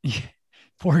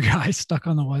 Poor guy stuck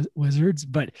on the Wizards,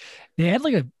 but they had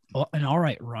like an all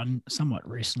right run somewhat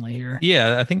recently here.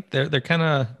 Yeah, I think they're kind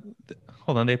of.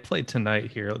 Hold on, they played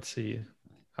tonight here. Let's see.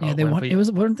 Yeah, they won.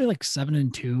 Weren't they like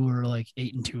 7-2 or like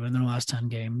 8-2 in their last 10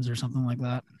 games or something like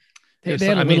that? They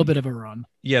had a little bit of a run.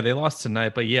 Yeah, they lost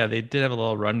tonight, but yeah, they did have a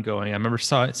little run going. I remember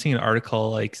seeing an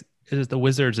article like, "Is the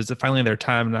Wizards? Is it finally their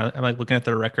time?" And I'm like looking at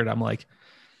their record. I'm like,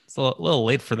 it's a little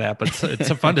late for that, but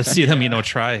it's fun to see them,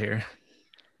 try here.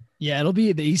 Yeah, it'll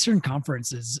be the Eastern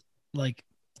Conference is like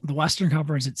the Western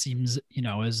Conference. It seems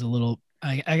is a little.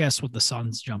 I guess with the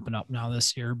Suns jumping up now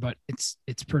this year, but it's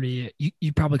pretty.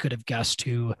 You probably could have guessed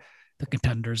who the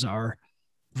contenders are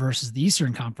versus the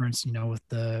Eastern Conference. With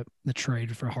the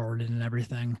trade for Harden and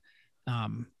everything,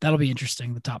 that'll be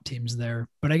interesting. The top teams there,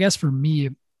 but I guess for me,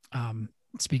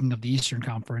 speaking of the Eastern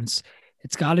Conference,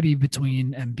 it's got to be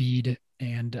between Embiid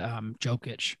and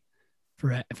Jokic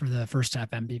for the first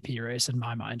half MVP race in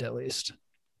my mind, at least.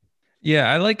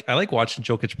 Yeah, I like watching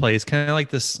Jokic play. He's kind of like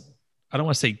this. I don't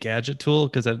want to say gadget tool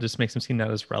because that just makes him seem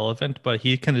not as relevant, but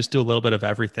he can just do a little bit of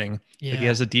everything. Yeah. Like he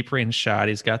has a deep range shot.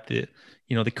 He's got the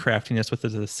the craftiness with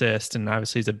his assist, and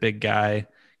obviously he's a big guy.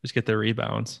 Just get the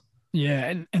rebounds.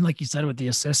 Yeah, and like you said with the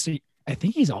assist, I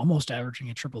think he's almost averaging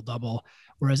a triple double.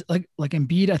 Whereas like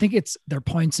Embiid, I think it's their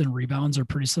points and rebounds are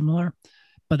pretty similar,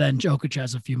 but then Jokic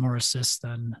has a few more assists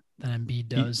than Embiid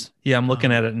does. Yeah, I'm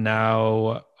looking at it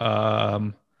now.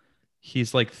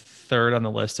 He's like third on the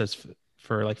list as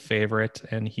for like favorite,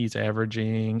 and he's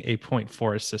averaging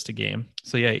 8.4 assists a game.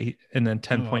 So yeah, and then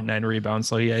 10.9 rebounds.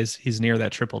 So he's near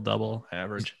that triple double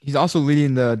average. He's also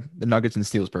leading the Nuggets in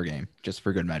steals per game, just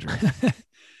for good measure.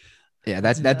 Yeah,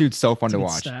 that dude's so fun to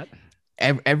watch.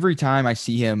 Every time I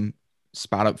see him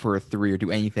spot up for a three or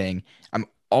do anything, I'm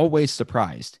always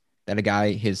surprised that a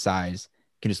guy his size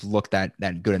can just look that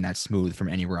good and that smooth from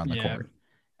anywhere on the court.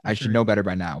 I should know better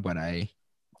by now, but it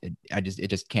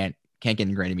just can't get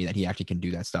ingrained in me that he actually can do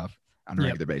that stuff on a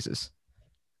regular basis.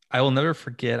 I will never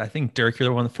forget. I think Dirk, you're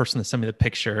the one of the first one to send me the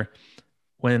picture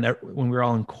when we were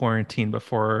all in quarantine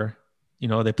before,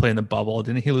 they play in the bubble.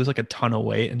 Didn't he lose like a ton of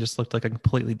weight and just looked like a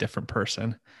completely different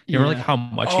person? You remember like how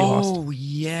much he lost? Oh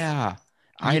yeah.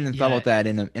 I hadn't thought about that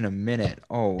in a minute.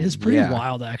 Oh, it's pretty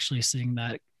wild actually seeing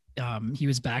that. He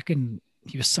was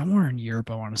somewhere in Europe,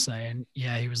 I want to say. And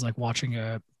yeah, he was like watching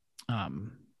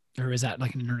or is that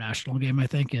like an international game, I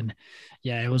think. And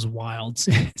yeah, it was wild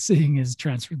seeing his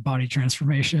body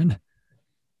transformation.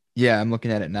 Yeah. I'm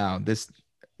looking at it now. This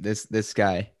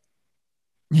guy.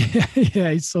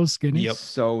 Yeah. He's so skinny. Yep.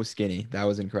 So skinny. That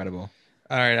was incredible.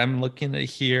 All right. I'm looking at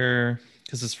here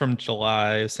because it's from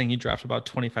July. It's saying he dropped about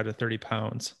 25 to 30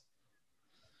 pounds.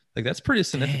 Like that's pretty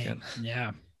significant. Dang.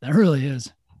 Yeah, that really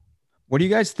is. What do you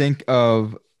guys think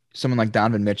of someone like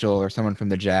Donovan Mitchell or someone from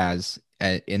the Jazz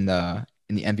in the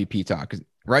MVP talk? Because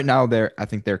right now I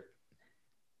think there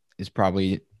is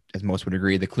probably, as most would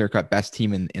agree, the clear-cut best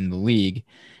team in the league.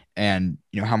 And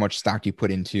how much stock do you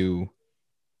put into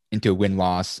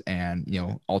win-loss and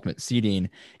ultimate seeding,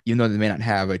 even though they may not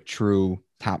have a true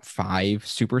top 5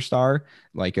 superstar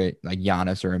like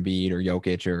Giannis or Embiid or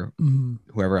Jokic or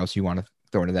whoever else you want to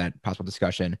throw into that possible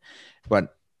discussion.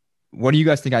 But what do you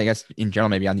guys think, I guess, in general,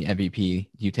 maybe on the MVP?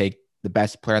 Do you take the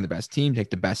best player on the best team, take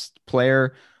the best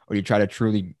player, or do you try to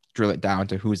truly drill it down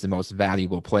to who's the most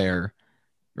valuable player,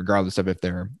 regardless of if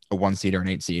they're a 1 seed or an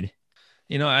 8 seed?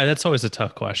 That's always a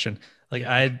tough question. Like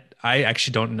I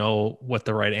actually don't know what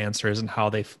the right answer is and how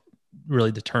they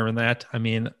really determine that. I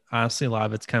mean, honestly, a lot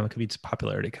of it's kind of could be a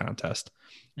popularity contest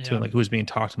to like who's being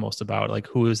talked most about, like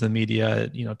who is the media,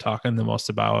 talking the most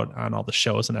about on all the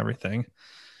shows and everything.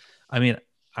 I mean,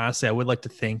 honestly, I would like to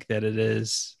think that it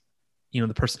is,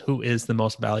 the person who is the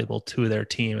most valuable to their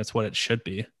team. It's what it should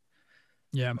be.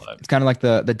 Yeah. It's kind of like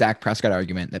the Dak Prescott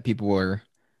argument that people were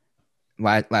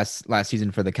last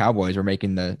season for the Cowboys were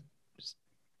making,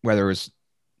 whether it was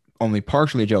only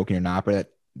partially joking or not,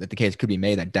 but that the case could be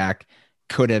made that Dak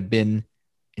could have been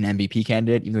an MVP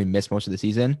candidate, even though he missed most of the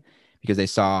season, because they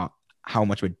saw how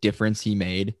much of a difference he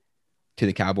made to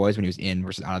the Cowboys when he was in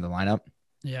versus out of the lineup.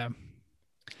 Yeah.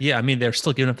 Yeah. I mean, they're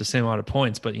still giving up the same amount of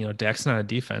points, but Dak's not a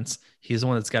defense. He's the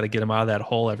one that's got to get him out of that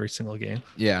hole every single game.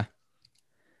 Yeah.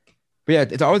 But yeah,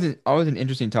 it's always an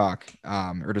interesting talk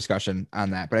or discussion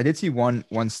on that. But I did see one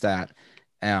stat.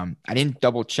 I didn't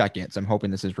double check it, so I'm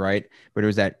hoping this is right. But it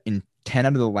was that in 10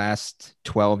 out of the last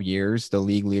 12 years, the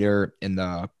league leader in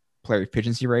the player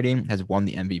efficiency rating has won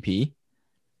the MVP.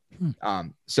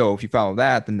 So if you follow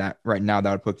that, then that right now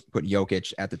that would put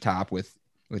Jokic at the top with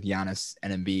Giannis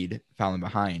and Embiid following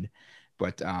behind.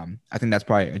 But I think that's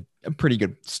probably a pretty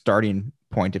good starting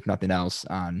point, if nothing else,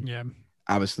 on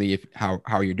obviously if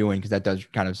how you're doing, because that does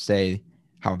kind of say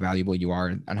how valuable you are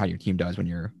and how your team does when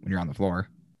you're on the floor.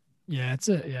 Yeah, it's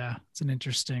an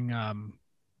interesting. I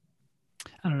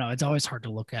don't know. It's always hard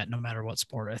to look at, no matter what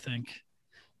sport, I think,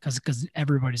 because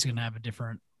everybody's going to have a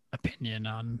different opinion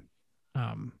on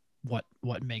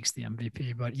what makes the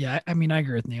MVP. But yeah, I mean, I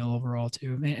agree with Neil overall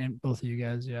too, and both of you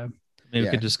guys. Yeah, maybe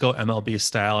we could just go MLB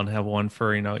style and have one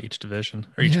for each division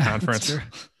or each conference.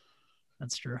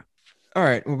 That's true. All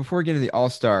right. Well, before we get into the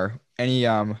All-Star, any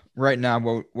right now,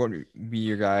 what would be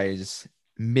your guys'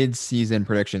 mid-season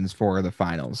predictions for the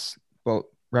finals, both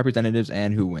representatives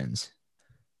and who wins?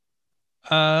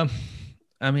 I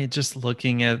mean, just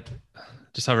looking at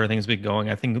just how everything's been going,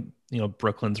 I think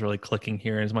Brooklyn's really clicking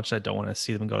here. As much as I don't want to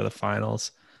see them go to the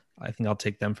finals, I think I'll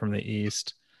take them from the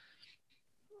East.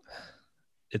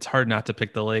 It's hard not to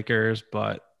pick the Lakers,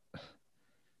 but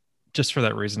just for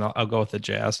that reason, I'll go with the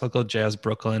Jazz. I'll go Jazz,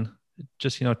 Brooklyn.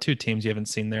 Just two teams you haven't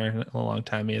seen there in a long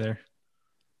time either.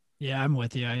 Yeah, I'm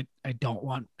with you. I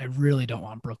really don't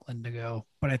want Brooklyn to go,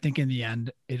 but I think in the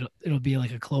end it'll be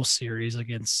like a close series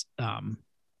against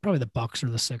probably the Bucks or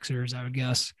the Sixers, I would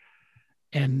guess.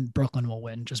 And Brooklyn will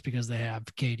win just because they have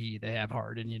KD, they have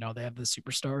Harden, they have the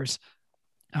superstars.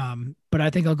 But I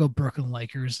think I'll go Brooklyn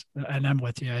Lakers, and I'm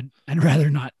with you. I'd rather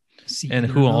not see. And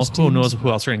who knows who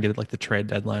else are going to get like the trade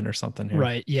deadline or something here.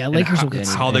 Right. Yeah. Lakers will get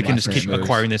how they can just keep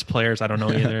acquiring these players. I don't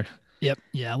know either. Yep.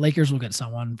 Yeah. Lakers will get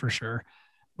someone for sure,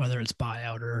 whether it's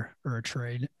buyout or a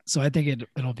trade. So I think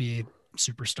it'll be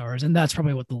superstars, and that's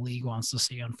probably what the league wants to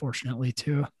see, unfortunately,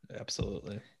 too.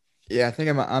 Absolutely. Yeah, I think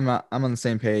I'm on the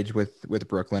same page with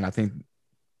Brooklyn. I think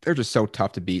they're just so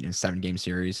tough to beat in a 7-game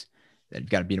series that you've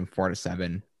got to beat them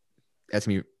 4-7. That's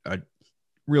gonna be a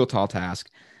real tall task.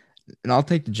 And I'll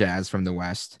take the Jazz from the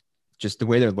West. Just the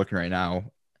way they're looking right now,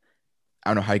 I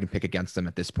don't know how you can pick against them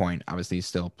at this point. Obviously,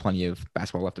 still plenty of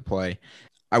basketball left to play.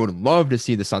 I would love to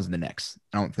see the Suns and the Knicks.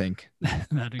 I don't think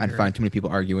I'd find too many people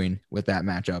arguing with that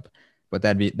matchup, but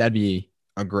that'd be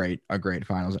a great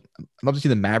finals. I'd love to see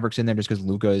the Mavericks in there just because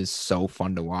Luka is so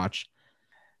fun to watch.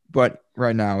 But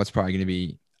right now, it's probably going to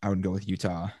be, I would go with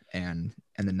Utah and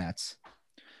the Nets.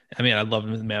 I mean, I love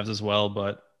the Mavs as well,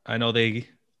 but I know they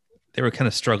were kind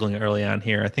of struggling early on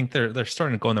here. I think they're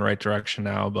starting to go in the right direction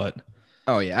now, but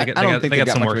oh yeah, I don't think they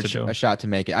got much of a shot to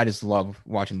make it. I just love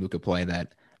watching Luka play.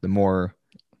 That the more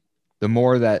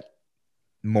that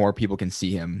more people can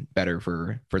see him, better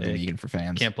for the league and for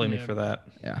fans. Can't blame me for that.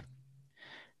 Yeah.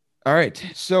 All right.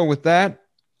 So with that,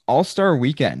 All-Star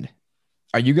Weekend.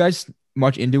 Are you guys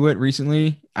much into it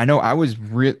recently? I know I was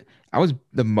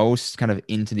the most kind of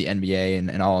into the NBA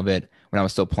and all of it when I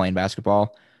was still playing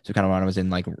basketball. So kind of when I was in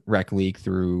like rec league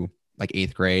through like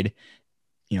 8th grade,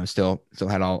 still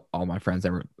had all my friends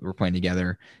that were playing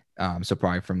together. So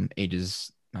probably from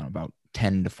ages, I don't know, about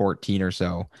 10 to 14 or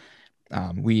so.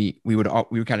 We would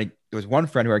kind of, there was one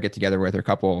friend who I get together with, or a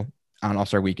couple on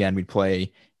All-Star Weekend. We'd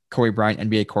play Kobe Bryant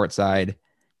NBA courtside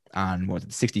on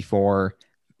 64.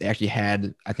 They actually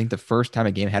had, I think the first time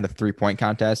a game had a 3-point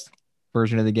contest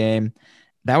version of the game.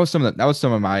 That was some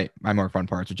of my more fun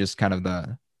parts, just kind of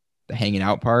the hanging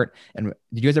out part. And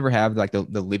did you guys ever have like the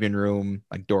living room,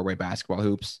 like doorway basketball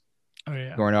hoops? Oh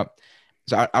yeah. Growing up.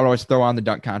 So I would always throw on the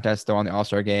dunk contest, throw on the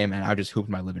All-Star game, and I would just hoop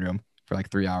in my living room for like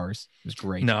 3 hours. It was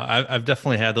great. No, I've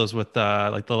definitely had those with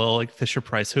like the little like Fisher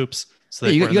Price hoops. So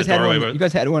yeah, you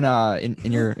guys had one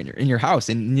in your house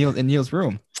in Neil's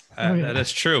room. That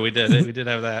is true. We did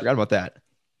have that. Forgot about that.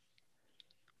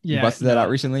 Yeah, you busted that out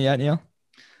recently yet, Neil?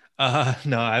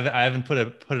 No, I haven't put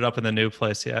it up in the new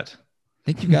place yet.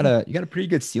 I think you got a pretty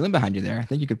good ceiling behind you there. I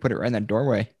think you could put it right in that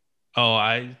doorway. Oh,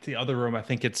 the other room, I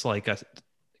think it's like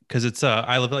because it's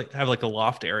I have like a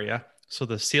loft area, so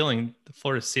the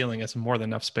floor to ceiling has more than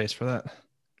enough space for that.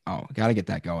 Oh, gotta get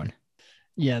that going.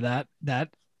 Yeah, that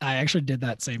I actually did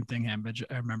that same thing, Hambidge.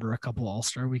 I remember a couple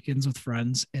All-Star weekends with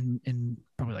friends in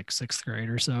probably like 6th grade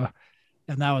or so,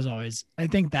 and that was always, I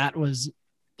think that was,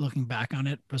 looking back on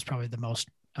it, was probably the most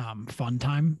fun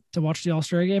time to watch the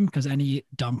All-Star game, because any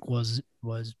dunk was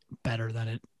better than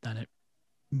it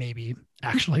maybe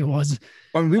actually was.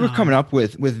 I mean, we were coming up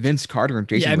with Vince Carter and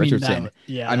Jason Richardson.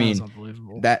 That was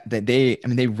unbelievable. They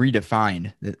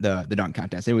redefined the dunk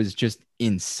contest. It was just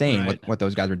insane what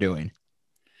those guys were doing.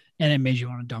 And it made you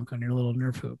want to dunk on your little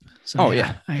Nerf hoop. So,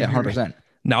 yeah, 100%.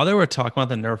 Now that we're talking about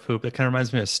the Nerf hoop, it kind of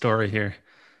reminds me of a story here.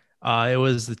 It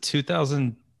was the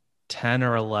 2010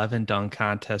 or 11 dunk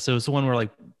contest. It was the one where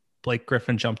like Blake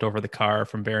Griffin jumped over the car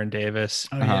from Baron Davis,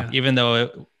 Oh, Uh-huh. yeah. even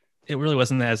though it really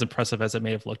wasn't as impressive as it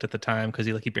may have looked at the time because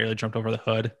he barely jumped over the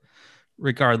hood.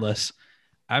 Regardless,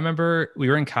 I remember we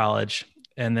were in college,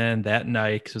 and then that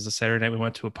night, because it was a Saturday night, we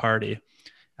went to a party.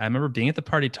 I remember being at the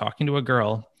party talking to a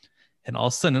girl, and all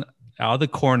of a sudden, out of the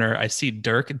corner, I see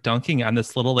Dirk dunking on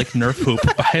this little like Nerf hoop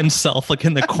by himself, like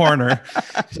in the corner.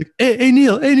 He's like, hey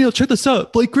Neil, check this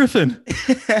out, Blake Griffin.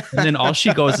 And then all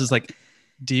she goes is like,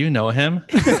 "Do you know him?"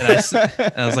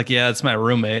 And I was like, "Yeah, it's my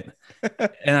roommate."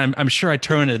 And I'm sure I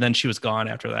turned, and then she was gone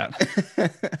after that.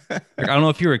 Like, I don't know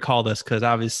if you recall this because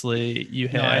obviously you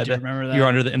No, I had do remember that. you were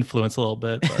under the influence a little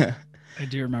bit. But I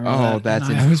do remember Oh, that. that's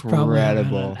and I was probably having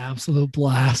incredible. an absolute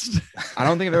blast. I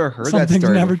don't think I've ever heard Some that things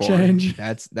story never before. change.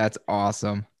 That's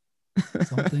awesome.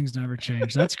 Some things never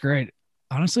change. That's great.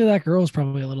 Honestly, that girl was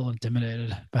probably a little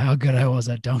intimidated by how good I was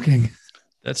at dunking.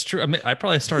 that's true. I mean, I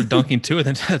probably started dunking too, and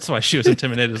then that's why she was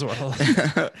intimidated as well.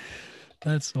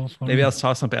 That's so funny. Maybe I was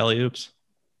tossing up alley oops.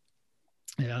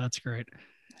 Yeah, that's great.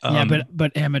 Yeah,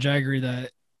 but Amage, I agree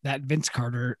that Vince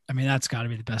Carter, I mean, that's got to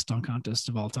be the best dunk contest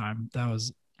of all time. That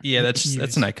was that's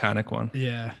huge. an iconic one.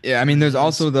 Yeah. Yeah, I mean, there's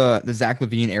also the Zach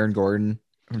LaVine, Aaron Gordon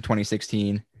from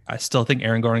 2016. I still think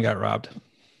Aaron Gordon got robbed.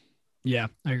 Yeah,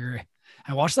 I agree.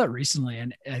 I watched that recently,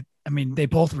 and I mean, they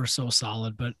both were so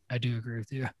solid, but I do agree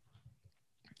with you.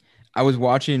 I was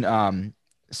watching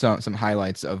some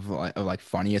highlights of like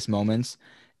funniest moments.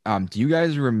 Do you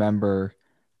guys remember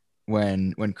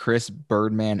when Chris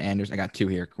Birdman Anderson? I got two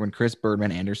here. When Chris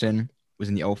Birdman Anderson was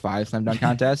in the 05 slam dunk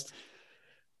contest.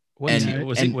 Was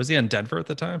And- he in Denver at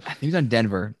the time? I think he was on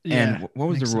Denver. Yeah, and what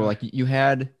was I the think rule? so. Like you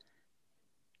had,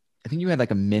 I think you had like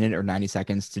a minute or 90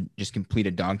 seconds to just complete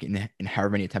a dunk in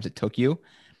however many attempts it took you.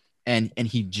 And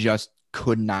he just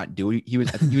could not do it. He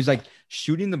was like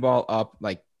shooting the ball up,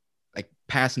 like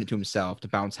passing it to himself to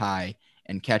bounce high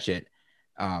and catch it.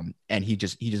 And he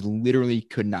just literally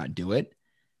could not do it.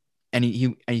 And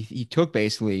he took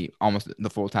basically almost the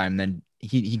full time. Then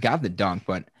he got the dunk,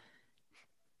 but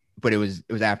it was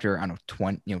after, I don't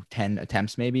know, 10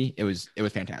 attempts maybe. It was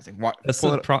fantastic. Pull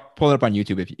it up on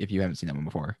YouTube if you haven't seen that one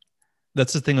before.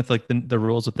 That's the thing with like the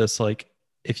rules with this. Like,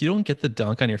 if you don't get the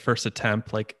dunk on your first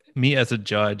attempt, like me as a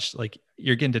judge, like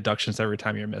you're getting deductions every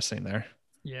time you're missing there.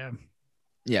 Yeah.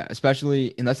 Yeah,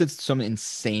 especially unless it's some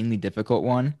insanely difficult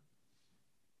one.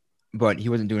 But he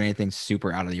wasn't doing anything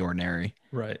super out of the ordinary.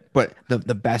 Right. But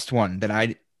the best one that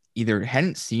I either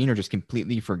hadn't seen or just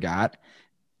completely forgot,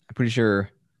 I'm pretty sure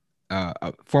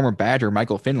a former Badger,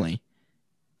 Michael Finley,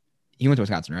 he went to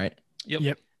Wisconsin, right?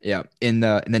 Yep. Yeah. In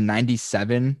the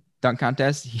 97 dunk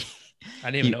contest,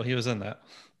 I didn't even know he was in that.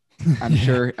 I'm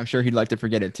sure he'd like to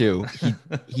forget it too.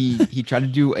 He tried to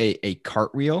do a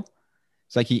cartwheel.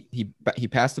 It's like he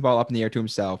passed the ball up in the air to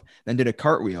himself, then did a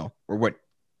cartwheel, or what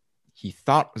he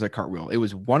thought was a cartwheel. It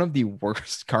was one of the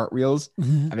worst cartwheels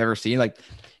I've ever seen. Like,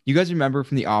 you guys remember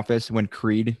from The Office when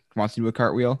Creed wants to do a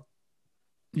cartwheel?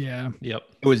 Yeah. Yep.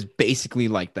 It was basically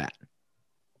like that.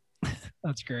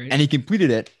 That's great. And he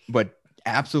completed it, but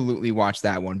absolutely watch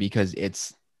that one because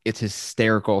it's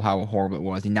hysterical how horrible it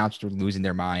was. The announcers were losing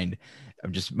their mind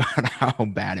of just about how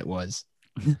bad it was.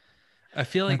 I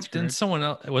feel like That's didn't great. someone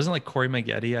else? It wasn't like Corey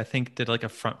Maggette. I think did like a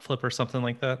front flip or something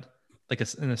like that, like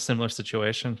in a similar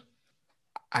situation.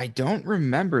 I don't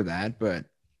remember that, but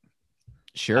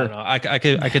I sure. don't know. I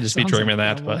could just be Sounds dreaming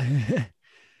like that, but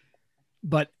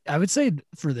but I would say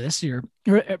for this year,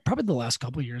 or probably the last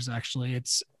couple of years, actually,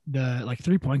 it's the like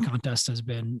 3-point contest has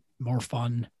been more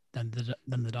fun than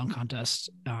the dunk contest,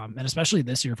 and especially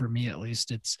this year for me at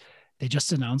least. They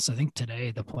just announced, I think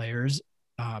today, the players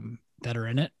that are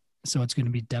in it. So it's going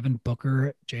to be Devin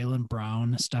Booker, Jaylen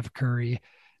Brown, Steph Curry,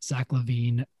 Zach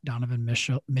LaVine, Donovan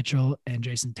Mitchell, and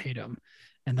Jason Tatum.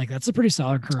 And like that's a pretty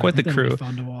solid crew. quite I think the that'll be crew.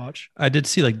 fun to watch. I did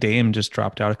see like Dame just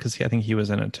dropped out because I think he was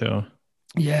in it too.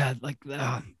 Yeah, like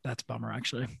that's a bummer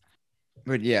actually.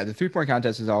 But yeah, the 3-point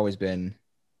contest has always been,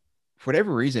 for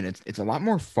whatever reason, it's a lot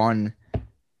more fun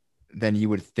than you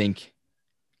would think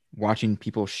watching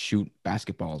people shoot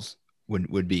basketballs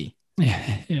would be.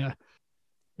 Yeah,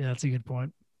 that's a good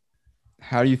point.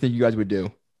 How do you think you guys would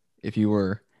do if you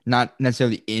were not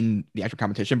necessarily in the actual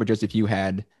competition, but just if you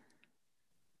had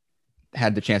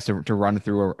the chance to run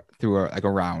through a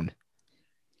round?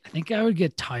 I think I would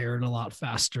get tired a lot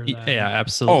than Yeah,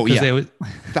 absolutely. Oh, 'Cause yeah. they would,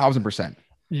 1,000%.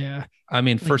 Yeah. I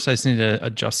mean, first I just need to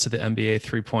adjust to the NBA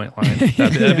 3-point line.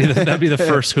 That'd be the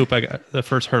first hoop the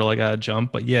first hurdle I gotta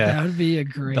jump. But yeah, That would be a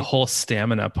great the whole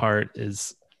stamina part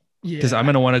is because yeah. I'm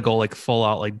gonna want to go like full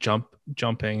out like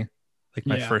jumping like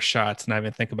my Yeah. first shots and not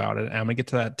even think about it. And I'm gonna get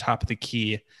to that top of the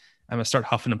key. I'm gonna start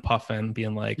huffing and puffing,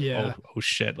 being like, Yeah. oh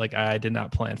shit, like I did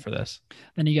not plan for this.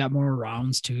 Then you got more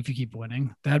rounds too if you keep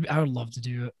winning. That I would love to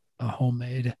do a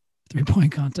homemade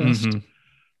 3-point contest. Mhm.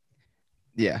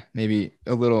 Yeah, maybe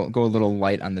go a little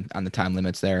light on the time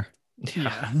limits there,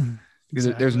 Yeah. because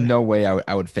there's Exactly. no way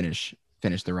I would finish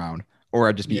the round, or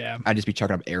I'd just Yeah. be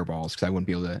chucking up air balls because I wouldn't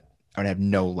be able to. I would have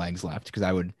no legs left because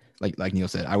I would, like Neil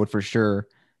said, I would for sure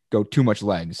go too much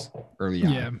legs early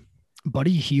on. Yeah.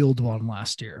 Buddy healed one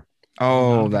last year.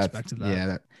 Oh, Not that's expected that.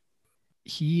 yeah.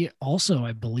 He also,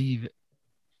 I believe,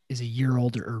 is a year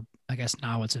older, or I guess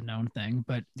now it's a known thing.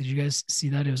 But did you guys see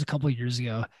that? It was a couple of years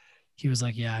ago. He was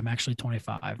like, "Yeah, I'm actually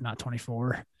 25, not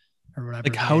 24, or whatever."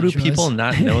 Like, the how do age people was.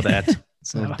 not know that? Little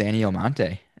So Danny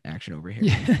Almonte action over here.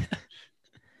 yeah,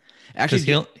 Because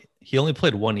Actually, he only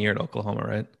played 1 year at Oklahoma,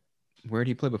 right? where did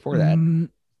he play before that?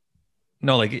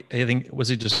 No, like I think was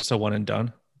he just a one and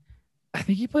done? I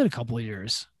think he played a couple of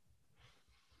years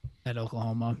at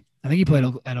Oklahoma. I think he played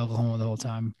at Oklahoma the whole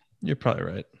time. You're probably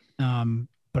right.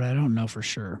 But I don't know for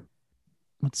sure.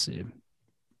 Let's see.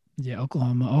 Yeah,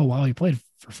 Oklahoma. Oh wow, he played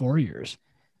for 4 years.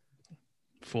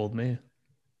 Fooled me.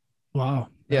 Wow.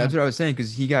 Yeah, that's what I was saying,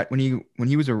 because he got when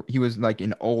he was like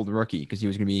an old rookie, because he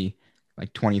was gonna be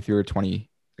like 23 or 20,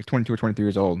 like 22 or 23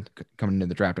 years old coming into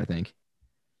the draft, I think.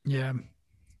 Yeah.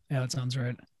 Yeah, that sounds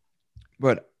right.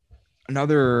 But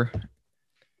another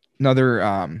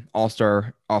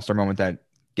all-star moment that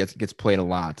gets played a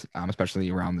lot, especially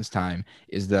around this time,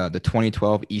 is the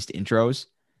 2012 East intros,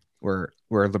 where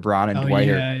LeBron and Oh, Dwight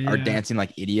yeah, are yeah. dancing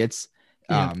like idiots.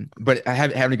 Yeah. But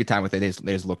having a good time with it.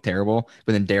 They just look terrible.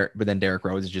 But then Derrick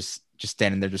Rose is just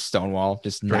standing there, just stonewall,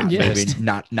 just not Yeah. moving,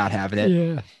 not having it.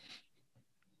 Yeah.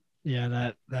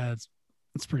 Yeah, that's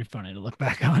pretty funny to look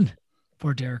back on.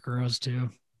 Poor Derrick Rose too.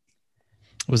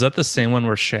 Was that the same one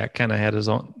where Shaq kind of had his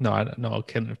own? No, I don't know. It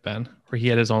couldn't have been where he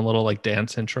had his own little like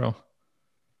dance intro.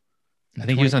 I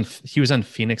think he was on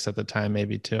Phoenix at the time,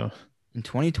 maybe too. In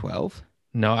 2012.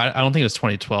 No, I don't think it was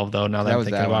 2012 though. Now that I'm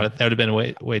thinking about it, that would have been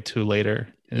way too later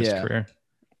in his career.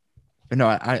 But no,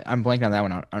 I'm blanking on that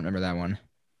one. I don't remember that one.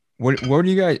 What do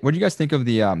you guys think of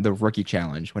the rookie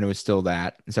challenge when it was still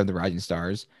that instead of the Rising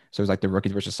Stars? So it was like the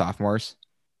rookies versus sophomores.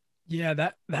 Yeah,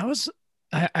 that was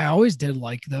I always did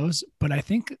like those, but I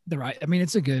think I mean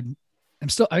it's a good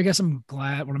I guess I'm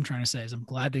glad what I'm trying to say is I'm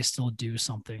glad they still do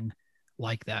something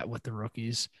like that with the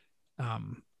rookies.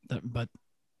 But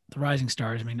the Rising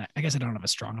Stars, I mean, I guess I don't have a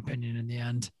strong opinion in the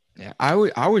end. Yeah, I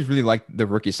always really liked the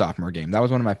rookie sophomore game. That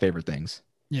was one of my favorite things.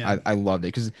 Yeah, I loved it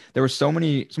because there were so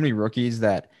many rookies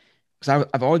that, because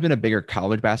I've always been a bigger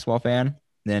college basketball fan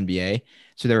than NBA.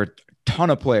 So there were a ton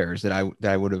of players that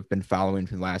I would have been following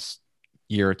for the last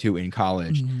year or two in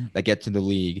college that get to the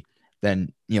league.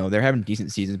 Then, they're having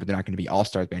decent seasons, but they're not going to be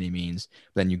all-stars by any means.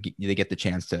 But then they get the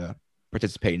chance to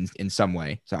participate in some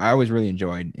way. So I always really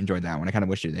enjoyed that one. I kind of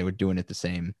wish they were doing it the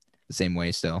same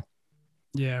way still.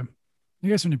 Yeah. I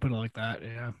guess when you put it like that,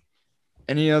 yeah.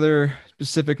 Any other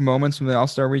specific moments from the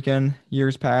All-Star weekend,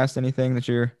 years past, anything that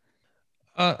you're...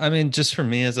 I mean, just for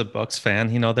me as a Bucks fan,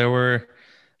 there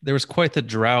was quite the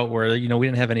drought where, we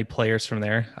didn't have any players from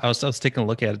there. I was taking a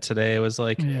look at it today. It was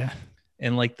like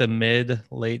in like the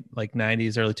late like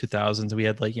 90s, early 2000s, we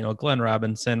had like, Glenn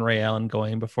Robinson, Ray Allen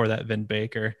going, before that Vin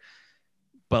Baker.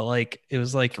 But like, it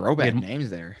was like throwback names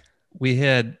there. We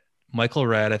had Michael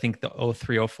Redd, I think the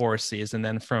 03-04 season.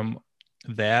 Then from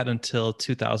that until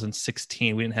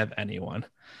 2016, we didn't have anyone.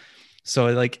 So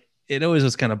like, it always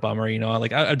was kind of bummer,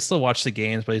 like I'd still watch the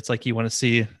games, but it's like, you want to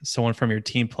see someone from your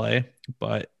team play,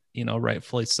 but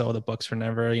rightfully so, the Bucks were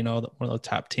never, one of the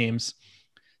top teams.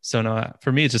 So no,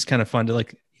 for me, it's just kind of fun to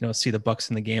like, see the Bucks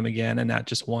in the game again, and not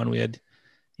just one. We had,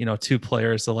 two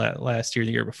players the last year,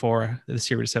 the year before. This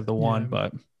year we just have the one,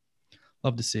 but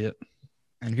love to see it.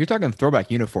 And if you're talking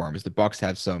throwback uniforms, the Bucks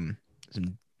have some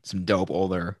dope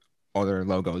older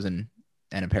logos and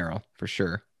apparel for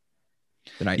sure.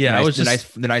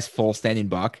 The nice full standing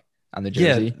buck on the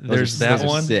jersey. Yeah, there's that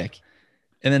one. Sick.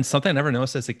 And then something I never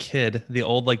noticed as a kid, the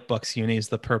old like Bucks unis,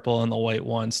 the purple and the white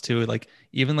ones too. Like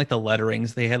even like the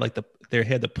letterings, they had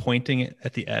the pointing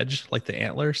at the edge, like the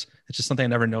antlers. It's just something I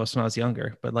never noticed when I was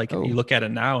younger. But like you look at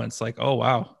it now, and it's like, oh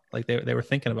wow, like they were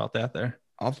thinking about that there.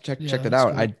 I'll have to check that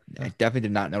out. Cool. I definitely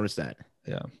did not notice that.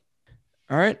 Yeah.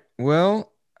 All right.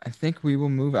 Well, I think we will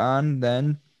move on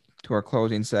then to our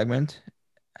closing segment.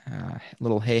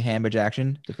 Little hey Hambidge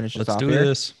action to finish this off here.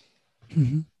 Let's do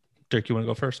this. Dirk, you want to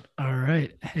go first? All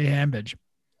right. Hey Hambidge,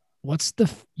 what's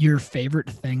your favorite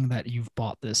thing that you've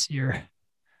bought this year?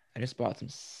 I just bought some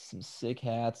sick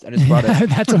hats. I just bought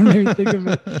that's what made me think of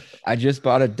it. I just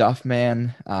bought a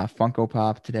Duffman Funko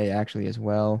Pop today actually as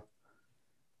well.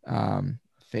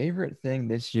 Favorite thing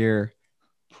this year,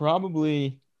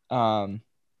 probably,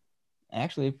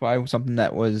 actually probably something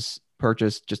that was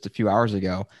purchased just a few hours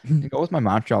ago. And go with my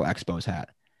Montreal Expos hat,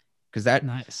 because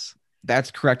Nice.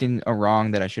 that's correcting a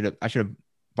wrong that I should have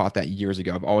bought that years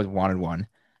ago. I've always wanted one,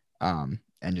 and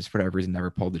just for whatever reason never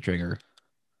pulled the trigger.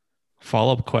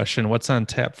 Follow-up question: what's on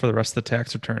tap for the rest of the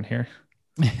tax return here?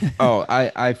 Oh,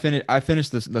 I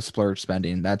finished the splurge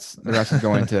spending. That's the rest is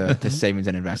going to savings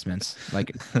and investments,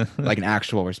 like an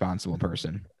actual responsible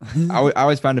person. I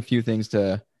always find a few things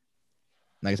to,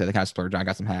 like I said, the kind of splurge. I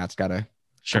got some hats, got a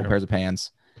couple pairs of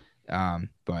pants,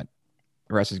 but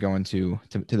the rest is going to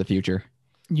the future.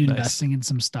 You investing in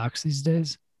some stocks these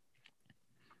days?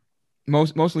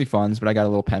 Mostly funds, but I got a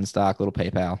little pen stock, little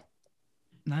PayPal.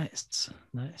 Nice.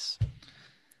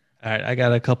 All right, I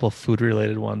got a couple food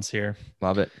related ones here.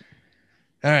 Love it.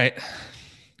 All right.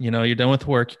 You're done with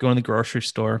work, you go in the grocery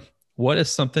store. What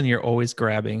is something you're always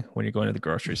grabbing when you're going to the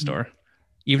grocery store?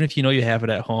 Even if you know you have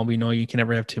it at home, you can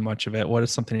never have too much of it. What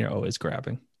is something you're always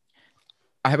grabbing?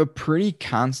 I have a pretty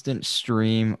constant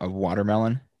stream of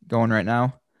watermelon going right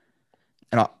now.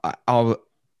 And I'll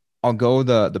go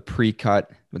the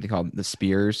pre-cut, what they call the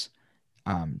spears,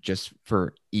 just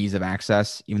for ease of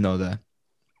access, even though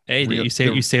you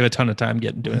save a ton of time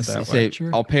doing it that way.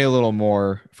 Sure. I'll pay a little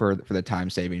more for the time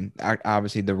saving.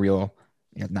 Obviously, the real,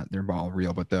 not they're all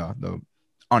real, but the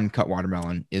uncut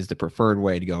watermelon is the preferred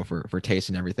way to go for taste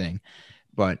and everything.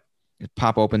 But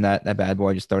pop open that bad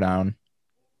boy, just throw down,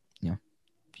 a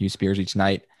few spears each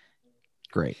night.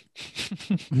 Great.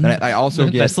 Then I also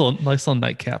get nice little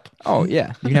nightcap. Oh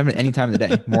yeah, you can have it any time of the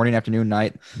day, morning, afternoon,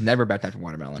 night. Never a bad time for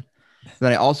watermelon.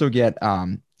 Then I also get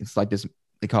it's like this,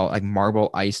 they call it like marble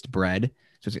iced bread.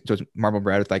 So it's marble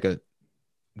bread with like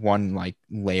one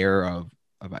layer of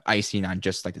icing on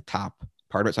just like the top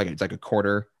part of it. So it's like a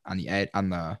quarter on the edge, on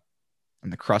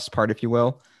the crust part, if you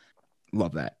will.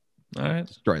 Love that. All right,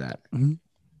 destroy that. Mm-hmm.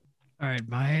 All right,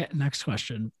 my next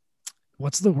question: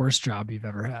 what's the worst job you've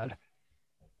ever had?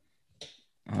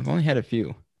 I've only had a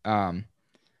few. I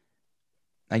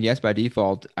guess by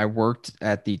default, I worked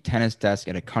at the tennis desk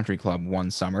at a country club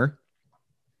one summer.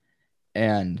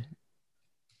 And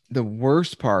the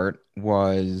worst part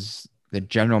was the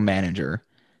general manager.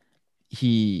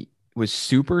 He was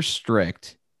super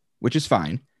strict, which is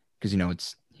fine because,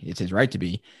 it's his right to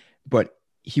be. But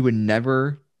he would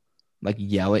never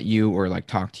yell at you or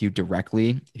talk to you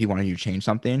directly if he wanted you to change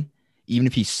something, even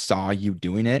if he saw you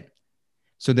doing it.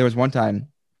 So there was one time,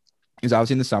 it was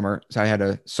obviously in the summer. So I had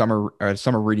a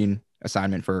summer reading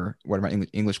assignment for whatever my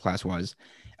English class was.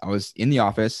 I was in the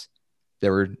office.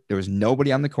 There was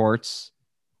nobody on the courts.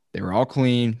 They were all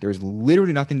clean. There was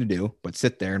literally nothing to do but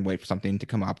sit there and wait for something to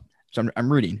come up. So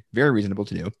I'm reading. Very reasonable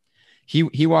to do.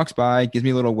 He walks by, gives me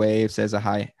a little wave, says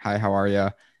hi, how are you?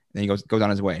 And then he goes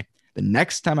on his way. The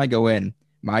next time I go in,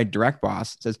 my direct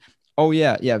boss says, "Oh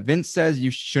yeah, Vince says you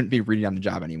shouldn't be reading on the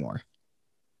job anymore."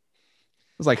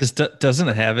 I was like, just doesn't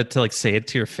have it to say it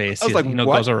to your face. I was what?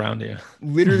 Goes around you.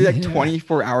 Literally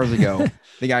 24 hours ago,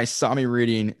 the guy saw me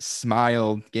reading,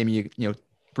 smiled, gave me a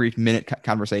brief minute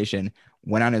conversation,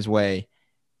 went on his way,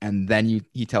 and then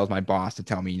he tells my boss to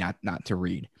tell me not to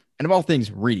read. And of all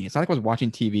things, reading. It's not like I was watching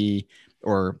TV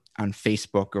or on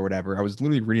Facebook or whatever. I was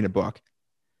literally reading a book.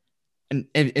 And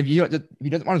if he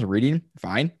doesn't want us reading,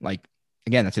 fine.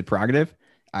 Again, that's his prerogative.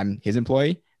 I'm his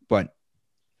employee, but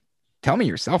tell me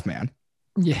yourself, man.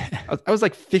 Yeah, I was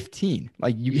 15.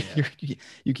 You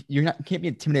can't be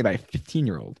intimidated by a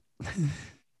 15-year-old.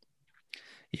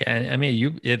 Yeah, I mean,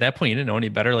 you at that point you didn't know any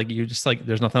better. You just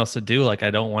there's nothing else to do. I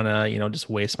don't want to just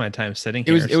waste my time sitting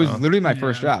here. It was literally my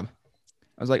first job.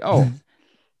 I was like, oh,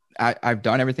 I've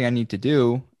done everything I need to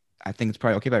do. I think it's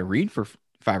probably okay if I read for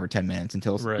 5 or 10 minutes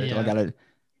until I gotta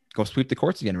go sweep the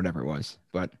courts again or whatever it was.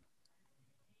 But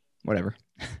whatever.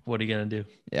 What are you gonna do?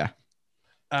 Yeah.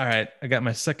 All right, I got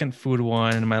my second food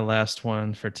one and my last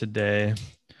one for today.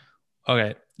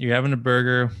 Okay, you're having a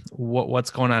burger.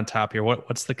 What's going on top here?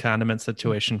 What's the condiment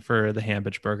situation for the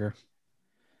Hambidge burger?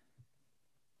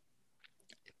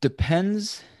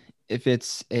 Depends if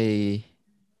it's a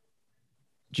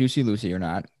Juicy Lucy or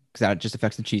not, because that just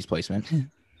affects the cheese placement.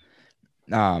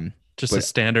 Just a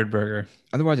standard burger.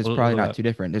 Otherwise, it's probably not too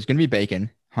different. There's going to be bacon.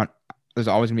 There's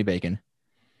always going to be bacon.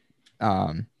 It's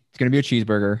going to be a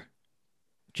cheeseburger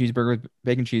with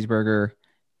bacon cheeseburger,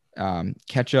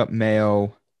 ketchup,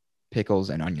 mayo, pickles,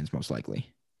 and onions, most likely.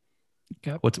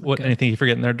 Okay. Anything you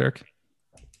forgetting there, Dirk?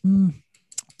 To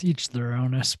each their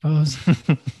own, I suppose.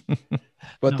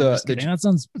 But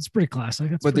it's pretty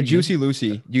classic. But the Juicy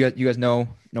Lucy, you guys know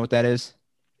what that is?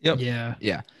 Yep.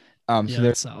 Yeah. So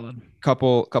there's solid.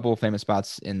 Couple of famous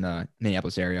spots in the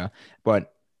Minneapolis area,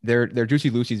 but their Juicy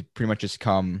Lucy's pretty much just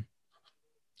come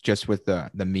just with the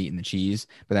meat and the cheese,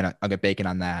 but then I'll get bacon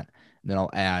on that, and then I'll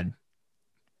add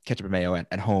ketchup and mayo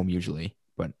at home usually,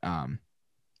 but a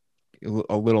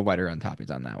little lighter on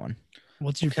toppings on that one.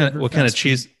 What's your favorite? What kind of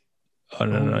cheese? Oh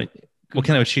no. What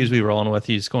kind of cheese we rolling with?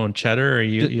 You just going cheddar, or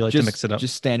you like to mix it up?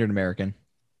 Just standard American.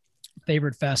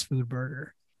 Favorite fast food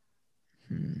burger?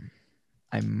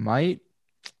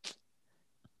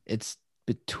 It's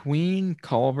between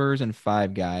Culver's and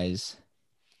Five Guys.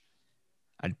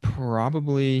 I'd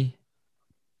probably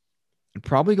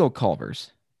go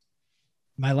Culver's.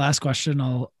 My last question,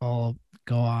 I'll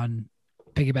go on,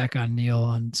 piggyback on Neil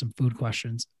on some food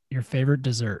questions. Your favorite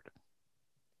dessert?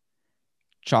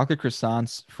 Chocolate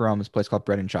croissants from this place called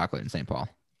Bread and Chocolate in St. Paul.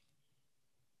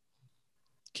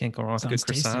 Can't go wrong with a good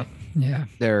croissant. Yeah,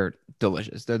 they're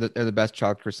delicious. They're the best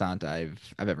chocolate croissant I've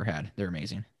ever had. They're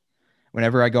amazing.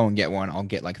 Whenever I go and get one, I'll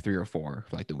get like 3 or 4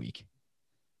 for like the week,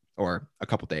 or a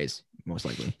couple days, most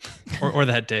likely, or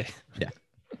that day. Yeah.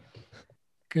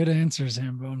 Good answers,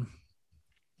 Hambone.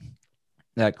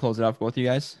 That close it off, both of you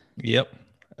guys. Yep,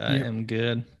 I am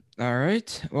good. All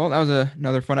right. Well, that was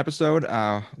another fun episode.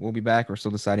 We'll be back. We're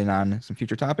still deciding on some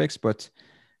future topics, but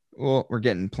we're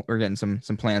getting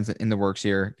some plans in the works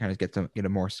here. Kind of get a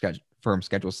more firm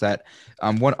schedule set.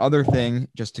 One other thing,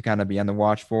 just to kind of be on the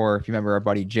watch for, if you remember our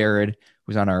buddy Jared,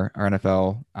 who's on our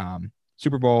NFL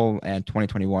Super Bowl and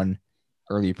 2021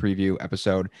 early preview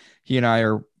episode, he and I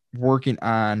are working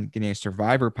on getting a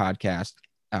Survivor podcast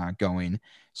going.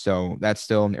 So that's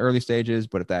still in the early stages,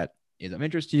 but if that is of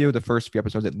interest to you, the first few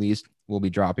episodes at least will be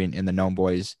dropping in the Gnome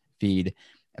Boys feed.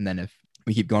 And then if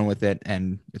we keep going with it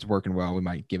and it's working well, we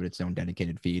might give it its own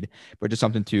dedicated feed, but just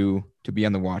something to be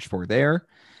on the watch for there.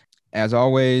 As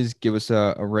always, give us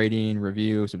a rating,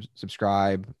 review,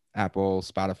 subscribe, Apple,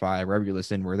 Spotify, wherever you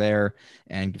listen, we're there,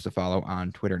 and give us a follow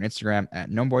on Twitter and Instagram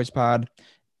at GnomeBoysPod.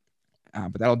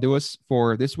 But that'll do us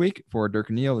for this week. For Dirk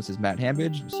and Neil, this is Matt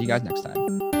Hambidge. We'll see you guys next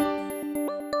time.